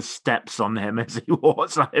Cedric just steps on him as he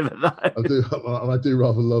walks over there. I do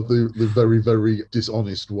rather love the very, very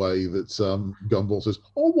dishonest way that Gumboil says, I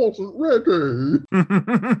wasn't ready.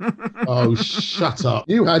 Oh, shut up.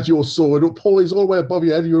 You had your sword poised all the way above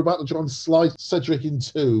your head. You were about to try and slice Cedric in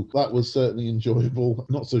two. That was certainly enjoyable.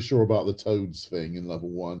 Not so sure about the Toads thing in level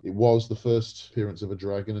 1. It was the first appearance of a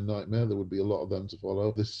dragon in Nightmare. There would be a lot of them to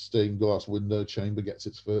follow. This stained glass window chamber gets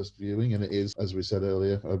its first viewing, and it is, as we said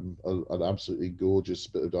earlier, an absolutely gorgeous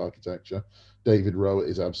bit of architecture. David Rowett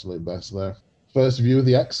is absolute best there. First view of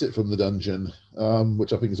the exit from the dungeon,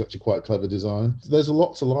 which I think is actually quite a clever design. There's a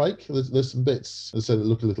lot to like. There's some bits, as I said, that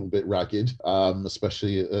look a little bit ragged,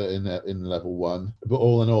 especially in level 1. But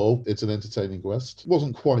all in all, it's an entertaining quest. It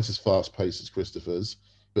wasn't quite as fast-paced as Christopher's,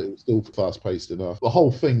 but it was still fast-paced enough. The whole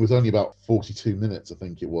thing was only about 42 minutes, I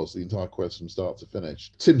think it was, the entire quest from start to finish.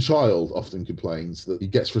 Tim Child often complains that he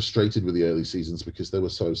gets frustrated with the early seasons because they were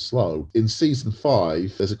so slow. In Season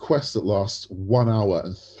 5, there's a quest that lasts 1 hour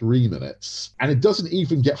and 3 minutes, and it doesn't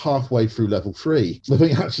even get halfway through level 3. I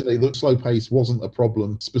think actually the slow pace wasn't a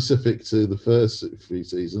problem specific to the first 3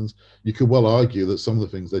 seasons. You could well argue that some of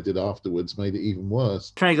the things they did afterwards made it even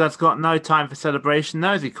worse. Traegod's got no time for celebration,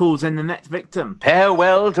 though, as he calls in the next victim.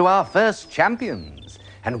 Farewell to our first champions,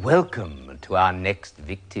 and welcome to our next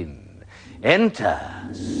victim. Enter,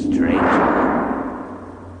 stranger.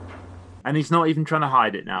 And he's not even trying to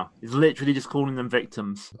hide it now. He's literally just calling them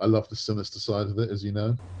victims. I love the sinister side of it, as you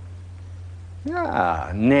know.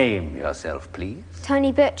 Name yourself, please.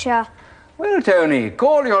 Tony Butcher. Well, Tony,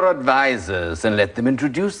 call your advisors and let them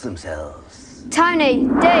introduce themselves. Tony,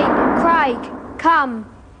 Dean, Craig, come.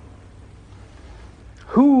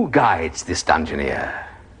 Who guides this dungeoneer?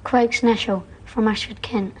 Craig Sneshel from Ashford,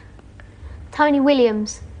 Kent. Tony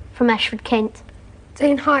Williams from Ashford, Kent.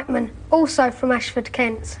 Dean Heitman, also from Ashford,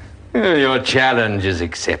 Kent. Your challenge is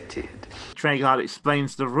accepted. Traegod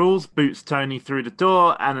explains the rules, boots Tony through the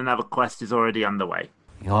door, and another quest is already underway.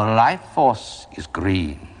 Your life force is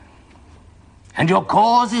green, and your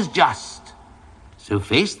cause is just. So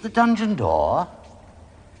face the dungeon door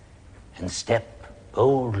and step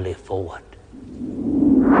boldly forward.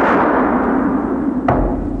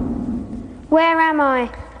 Where am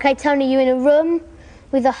I? Okay, Tony, you're in a room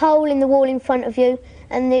with a hole in the wall in front of you,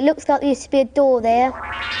 and it looks like there used to be a door there.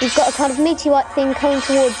 You've got a kind of meteorite thing coming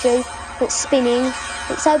towards you that's spinning.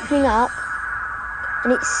 It's opening up,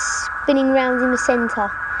 and it's spinning round in the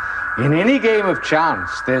centre. In any game of chance,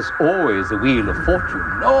 there's always a wheel of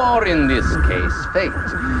fortune, or in this case, fate.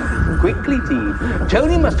 Quickly, team.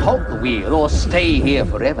 Tony must halt the wheel or stay here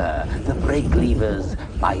forever. The brake levers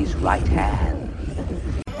by his right hand.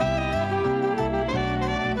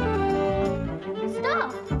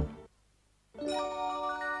 Stop!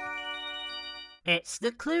 It's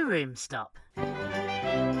the clue room stop.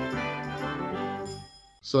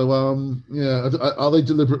 So, yeah, are they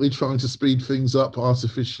deliberately trying to speed things up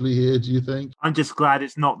artificially here, do you think? I'm just glad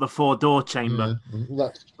it's not the 4-door chamber. Yeah, well,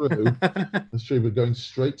 that's true. That's true, but going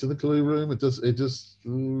straight to the clue room, it just a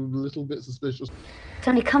little bit suspicious.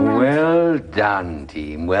 Tony, come round. Well done,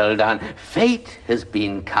 team, well done. Fate has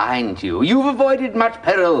been kind to you. You've avoided much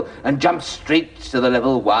peril and jumped straight to the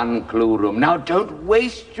level 1 clue room. Now don't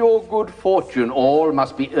waste your good fortune. All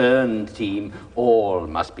must be earned, team. All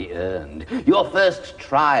must be earned. Your first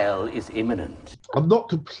trial is imminent. I'm not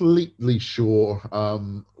completely sure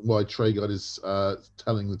why Traegard is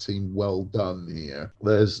telling the team well done here.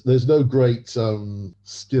 There's no great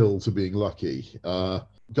skill to being lucky.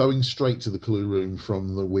 Going straight to the clue room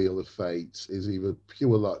from the Wheel of Fate is either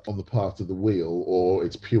pure luck on the part of the wheel, or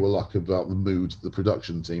it's pure luck about the mood the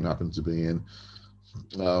production team happen to be in.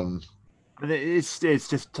 It's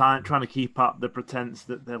just trying to keep up the pretense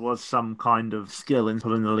that there was some kind of skill in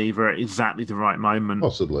pulling the lever at exactly the right moment.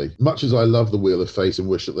 Possibly. Much as I love the Wheel of Fate and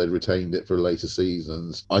wish that they'd retained it for later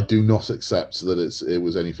seasons, I do not accept that it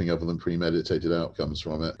was anything other than premeditated outcomes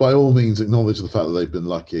from it. By all means, acknowledge the fact that they've been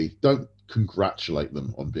lucky. Don't congratulate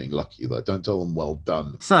them on being lucky, though. Don't tell them well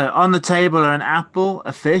done. So, on the table are an apple,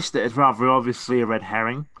 a fish that is rather obviously a red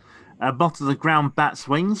herring, a bottle of ground bat's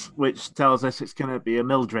wings, which tells us it's going to be a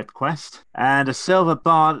Mildred quest, and a silver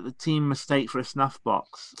bar that the team mistake for a snuff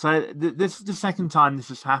box. So this is the second time this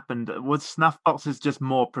has happened. Was snuff boxes just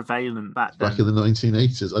more prevalent back then? Back in the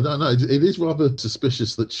 1980s. I don't know. It is rather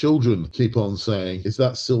suspicious that children keep on saying, is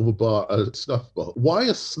that silver bar a snuff box? Why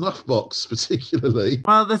a snuff box particularly?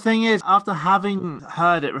 Well, the thing is, after having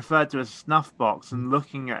heard it referred to as a snuff box and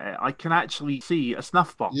looking at it, I can actually see a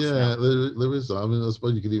snuff box. Yeah, there is. I mean, I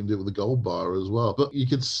suppose you could even do it with a gold bar as well, but you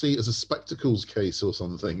could see it as a spectacles case or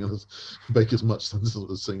something and make as much sense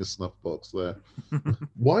as seeing a snuff box there.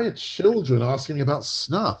 Why are children asking about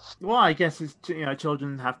snuff? Well, I guess it's,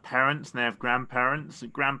 children have parents and they have grandparents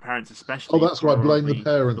especially. Oh, that's right, blame the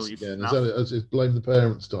parents again. It's blame the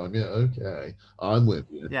parents time. Yeah, okay, I'm with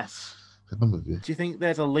you. Yes, I'm with you. Do you think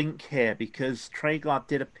there's a link here? Because Traegard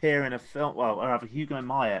did appear in a film, or rather Hugo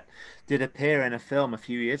Myatt did appear in a film a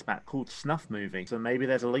few years back called Snuff Movie. So maybe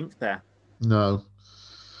there's a link there. No.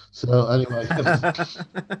 So anyway.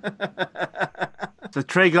 So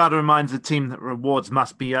Traegard reminds the team that rewards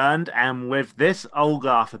must be earned, and with this,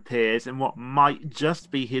 Olgarth appears in what might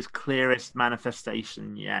just be his clearest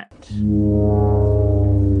manifestation yet.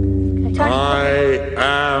 I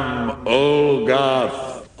am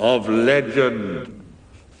Olgarth of legend.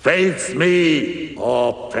 Face me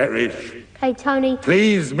or perish. Okay, Tony.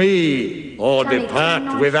 Please me or Tony,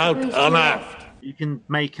 depart without honor. You can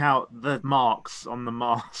make out the marks on the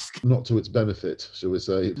mask. Not to its benefit, shall we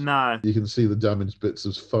say. No. You can see the damaged bits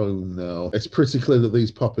of foam now. It's pretty clear that these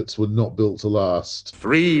puppets were not built to last.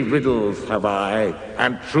 3 riddles have I,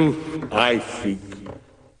 and truth I seek.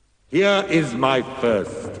 Here is my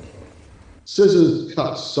first. Scissors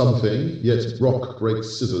cut something, yet rock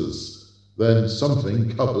breaks scissors. Then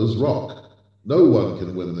something covers rock. No one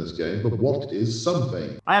can win this game, but what is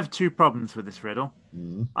something? I have 2 problems with this riddle.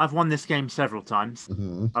 I've won this game several times.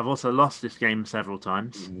 I've also lost this game several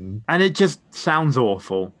times. And it just sounds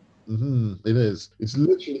awful. It is. It's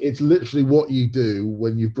literally what you do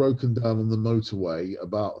when you've broken down on the motorway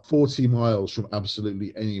about 40 miles from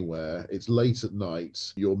absolutely anywhere. It's late at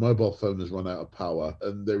night. Your mobile phone has run out of power,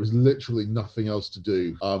 and there is literally nothing else to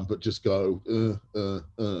do but just go with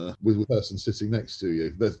the person sitting next to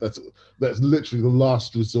you. That's literally the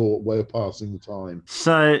last resort way of passing the time.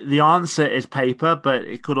 So the answer is paper, but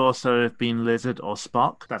it could also have been Lizard or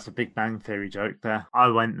Spock. That's a Big Bang Theory joke there. I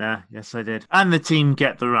went there. Yes, I did. And the team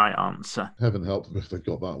get the right answer. Heaven help them if they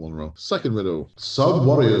got that one wrong. Second riddle. Some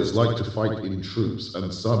warriors like to fight in troops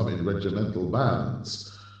and some in regimental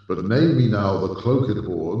bands. But name me now the cloaked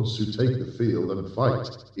hordes who take the field and fight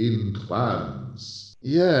in clans.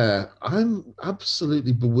 Yeah, I'm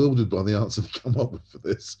absolutely bewildered by the answer they come up with for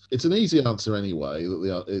this. It's an easy answer anyway.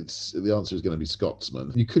 The answer is going to be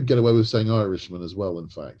Scotsman. You could get away with saying Irishman as well, in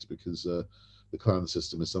fact, because the clan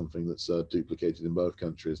system is something that's duplicated in both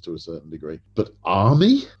countries to a certain degree. But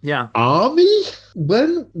army? Yeah. Army?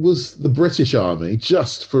 When was the British Army,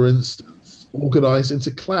 just for instance, organised into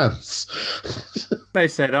clans? They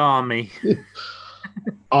said army.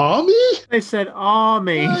 Army? They said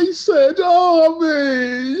army. They said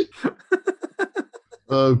army!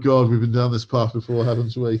 Oh, God, we've been down this path before,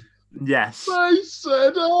 haven't we? Yes. They said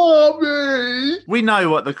said army. We know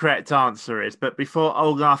what the correct answer is, but before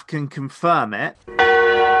Olaf can confirm it...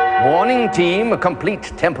 Warning team, a complete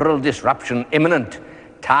temporal disruption imminent.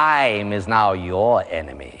 Time is now your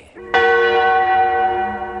enemy.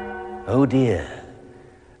 Oh dear.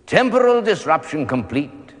 Temporal disruption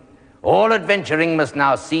complete. All adventuring must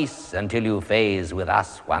now cease until you phase with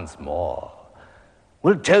us once more.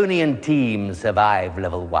 Will Tony and team survive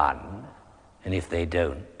level 1? And if they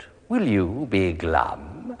don't, will you be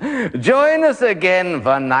glum? Join us again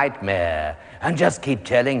for Nightmare, and just keep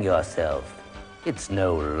telling yourself, it's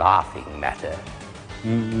no laughing matter.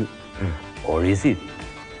 Or is it?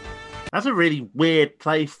 That's a really weird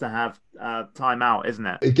place to have time out, isn't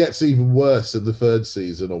it? It gets even worse in the third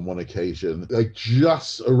season on one occasion. They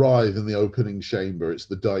just arrive in the opening chamber. It's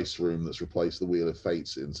the dice room that's replaced the Wheel of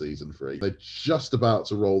Fates in season 3. They're just about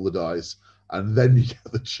to roll the dice, and then you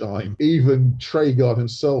get the chime. Even Traegard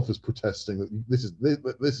himself is protesting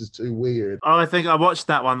that this is too weird. Oh, I think I watched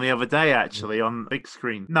that one the other day, actually, on big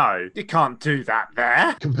screen. No, you can't do that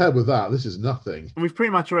there. Compared with that, this is nothing. We've pretty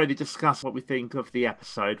much already discussed what we think of the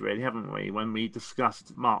episode, really, haven't we, when we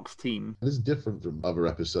discussed Mark's team. It is different from other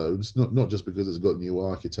episodes, not just because it's got new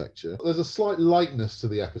architecture. There's a slight lightness to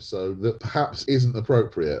the episode that perhaps isn't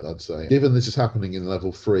appropriate, I'd say. Given this is happening in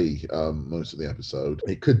level 3 most of the episode,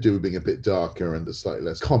 it could do with being a bit darker and slightly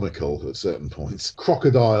less comical at certain points.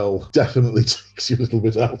 Crocodile definitely takes you a little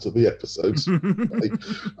bit out of the episodes.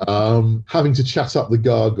 Having to chat up the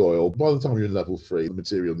gargoyle, by the time you're in level 3, the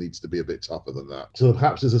material needs to be a bit tougher than that. So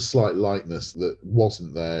perhaps there's a slight lightness that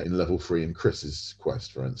wasn't there in level 3 in Chris's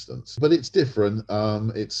quest, for instance. But it's different.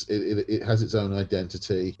 It has its own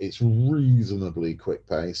identity. It's reasonably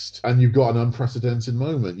quick-paced. And you've got an unprecedented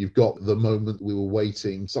moment. You've got the moment we were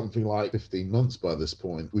waiting something like 15 months by this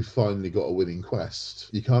point. We've finally got a winning quest.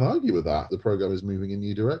 You can't argue with that. The program is moving in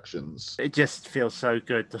new directions. It just feels so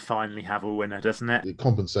good to finally have a winner, doesn't it? It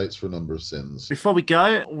compensates for a number of sins. Before we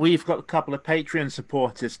go, we've got a couple of Patreon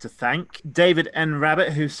supporters to thank. David N.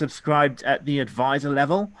 Rabbit, who subscribed at the advisor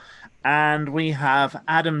level. And we have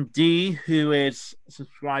Adam D, who is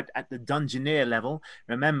subscribed at the Dungeoneer level.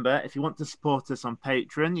 Remember, if you want to support us on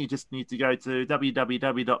Patreon, you just need to go to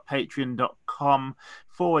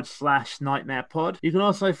www.patreon.com/NightmarePod. You can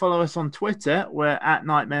also follow us on Twitter. We're at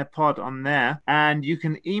NightmarePod on there. And you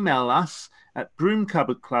can email us at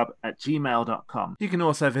broomcupboardclub@gmail.com. You can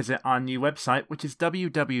also visit our new website, which is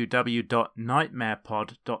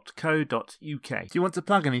www.nightmarepod.co.uk. Do you want to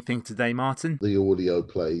plug anything today, Martin? The audio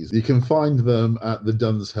plays. You can find them at the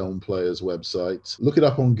Dunshelm Players website. Look it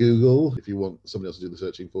up on Google if you want somebody else to do the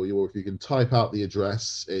searching for you, or if you can type out the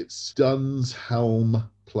address, it's Dunshelm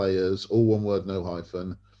Players, all one word, no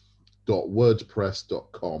hyphen,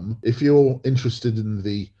 .wordpress.com. If you're interested in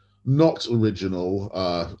the not original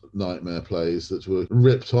Nightmare plays that were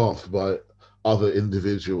ripped off by other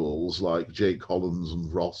individuals like Jake Collins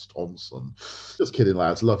and Ross Thompson. Just kidding,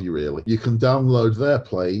 lads. Love you, really. You can download their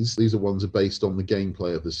plays. These are ones that are based on the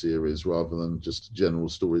gameplay of the series rather than just general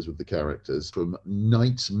stories with the characters from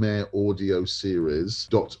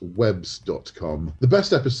nightmareaudioseries.webs.com. The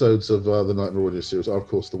best episodes of the Nightmare Audio series are, of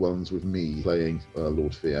course, the ones with me playing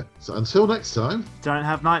Lord Fear. So until next time, don't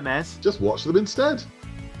have nightmares. Just watch them instead.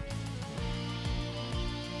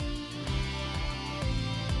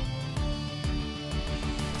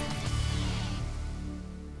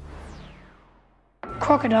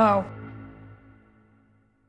 Crocodile.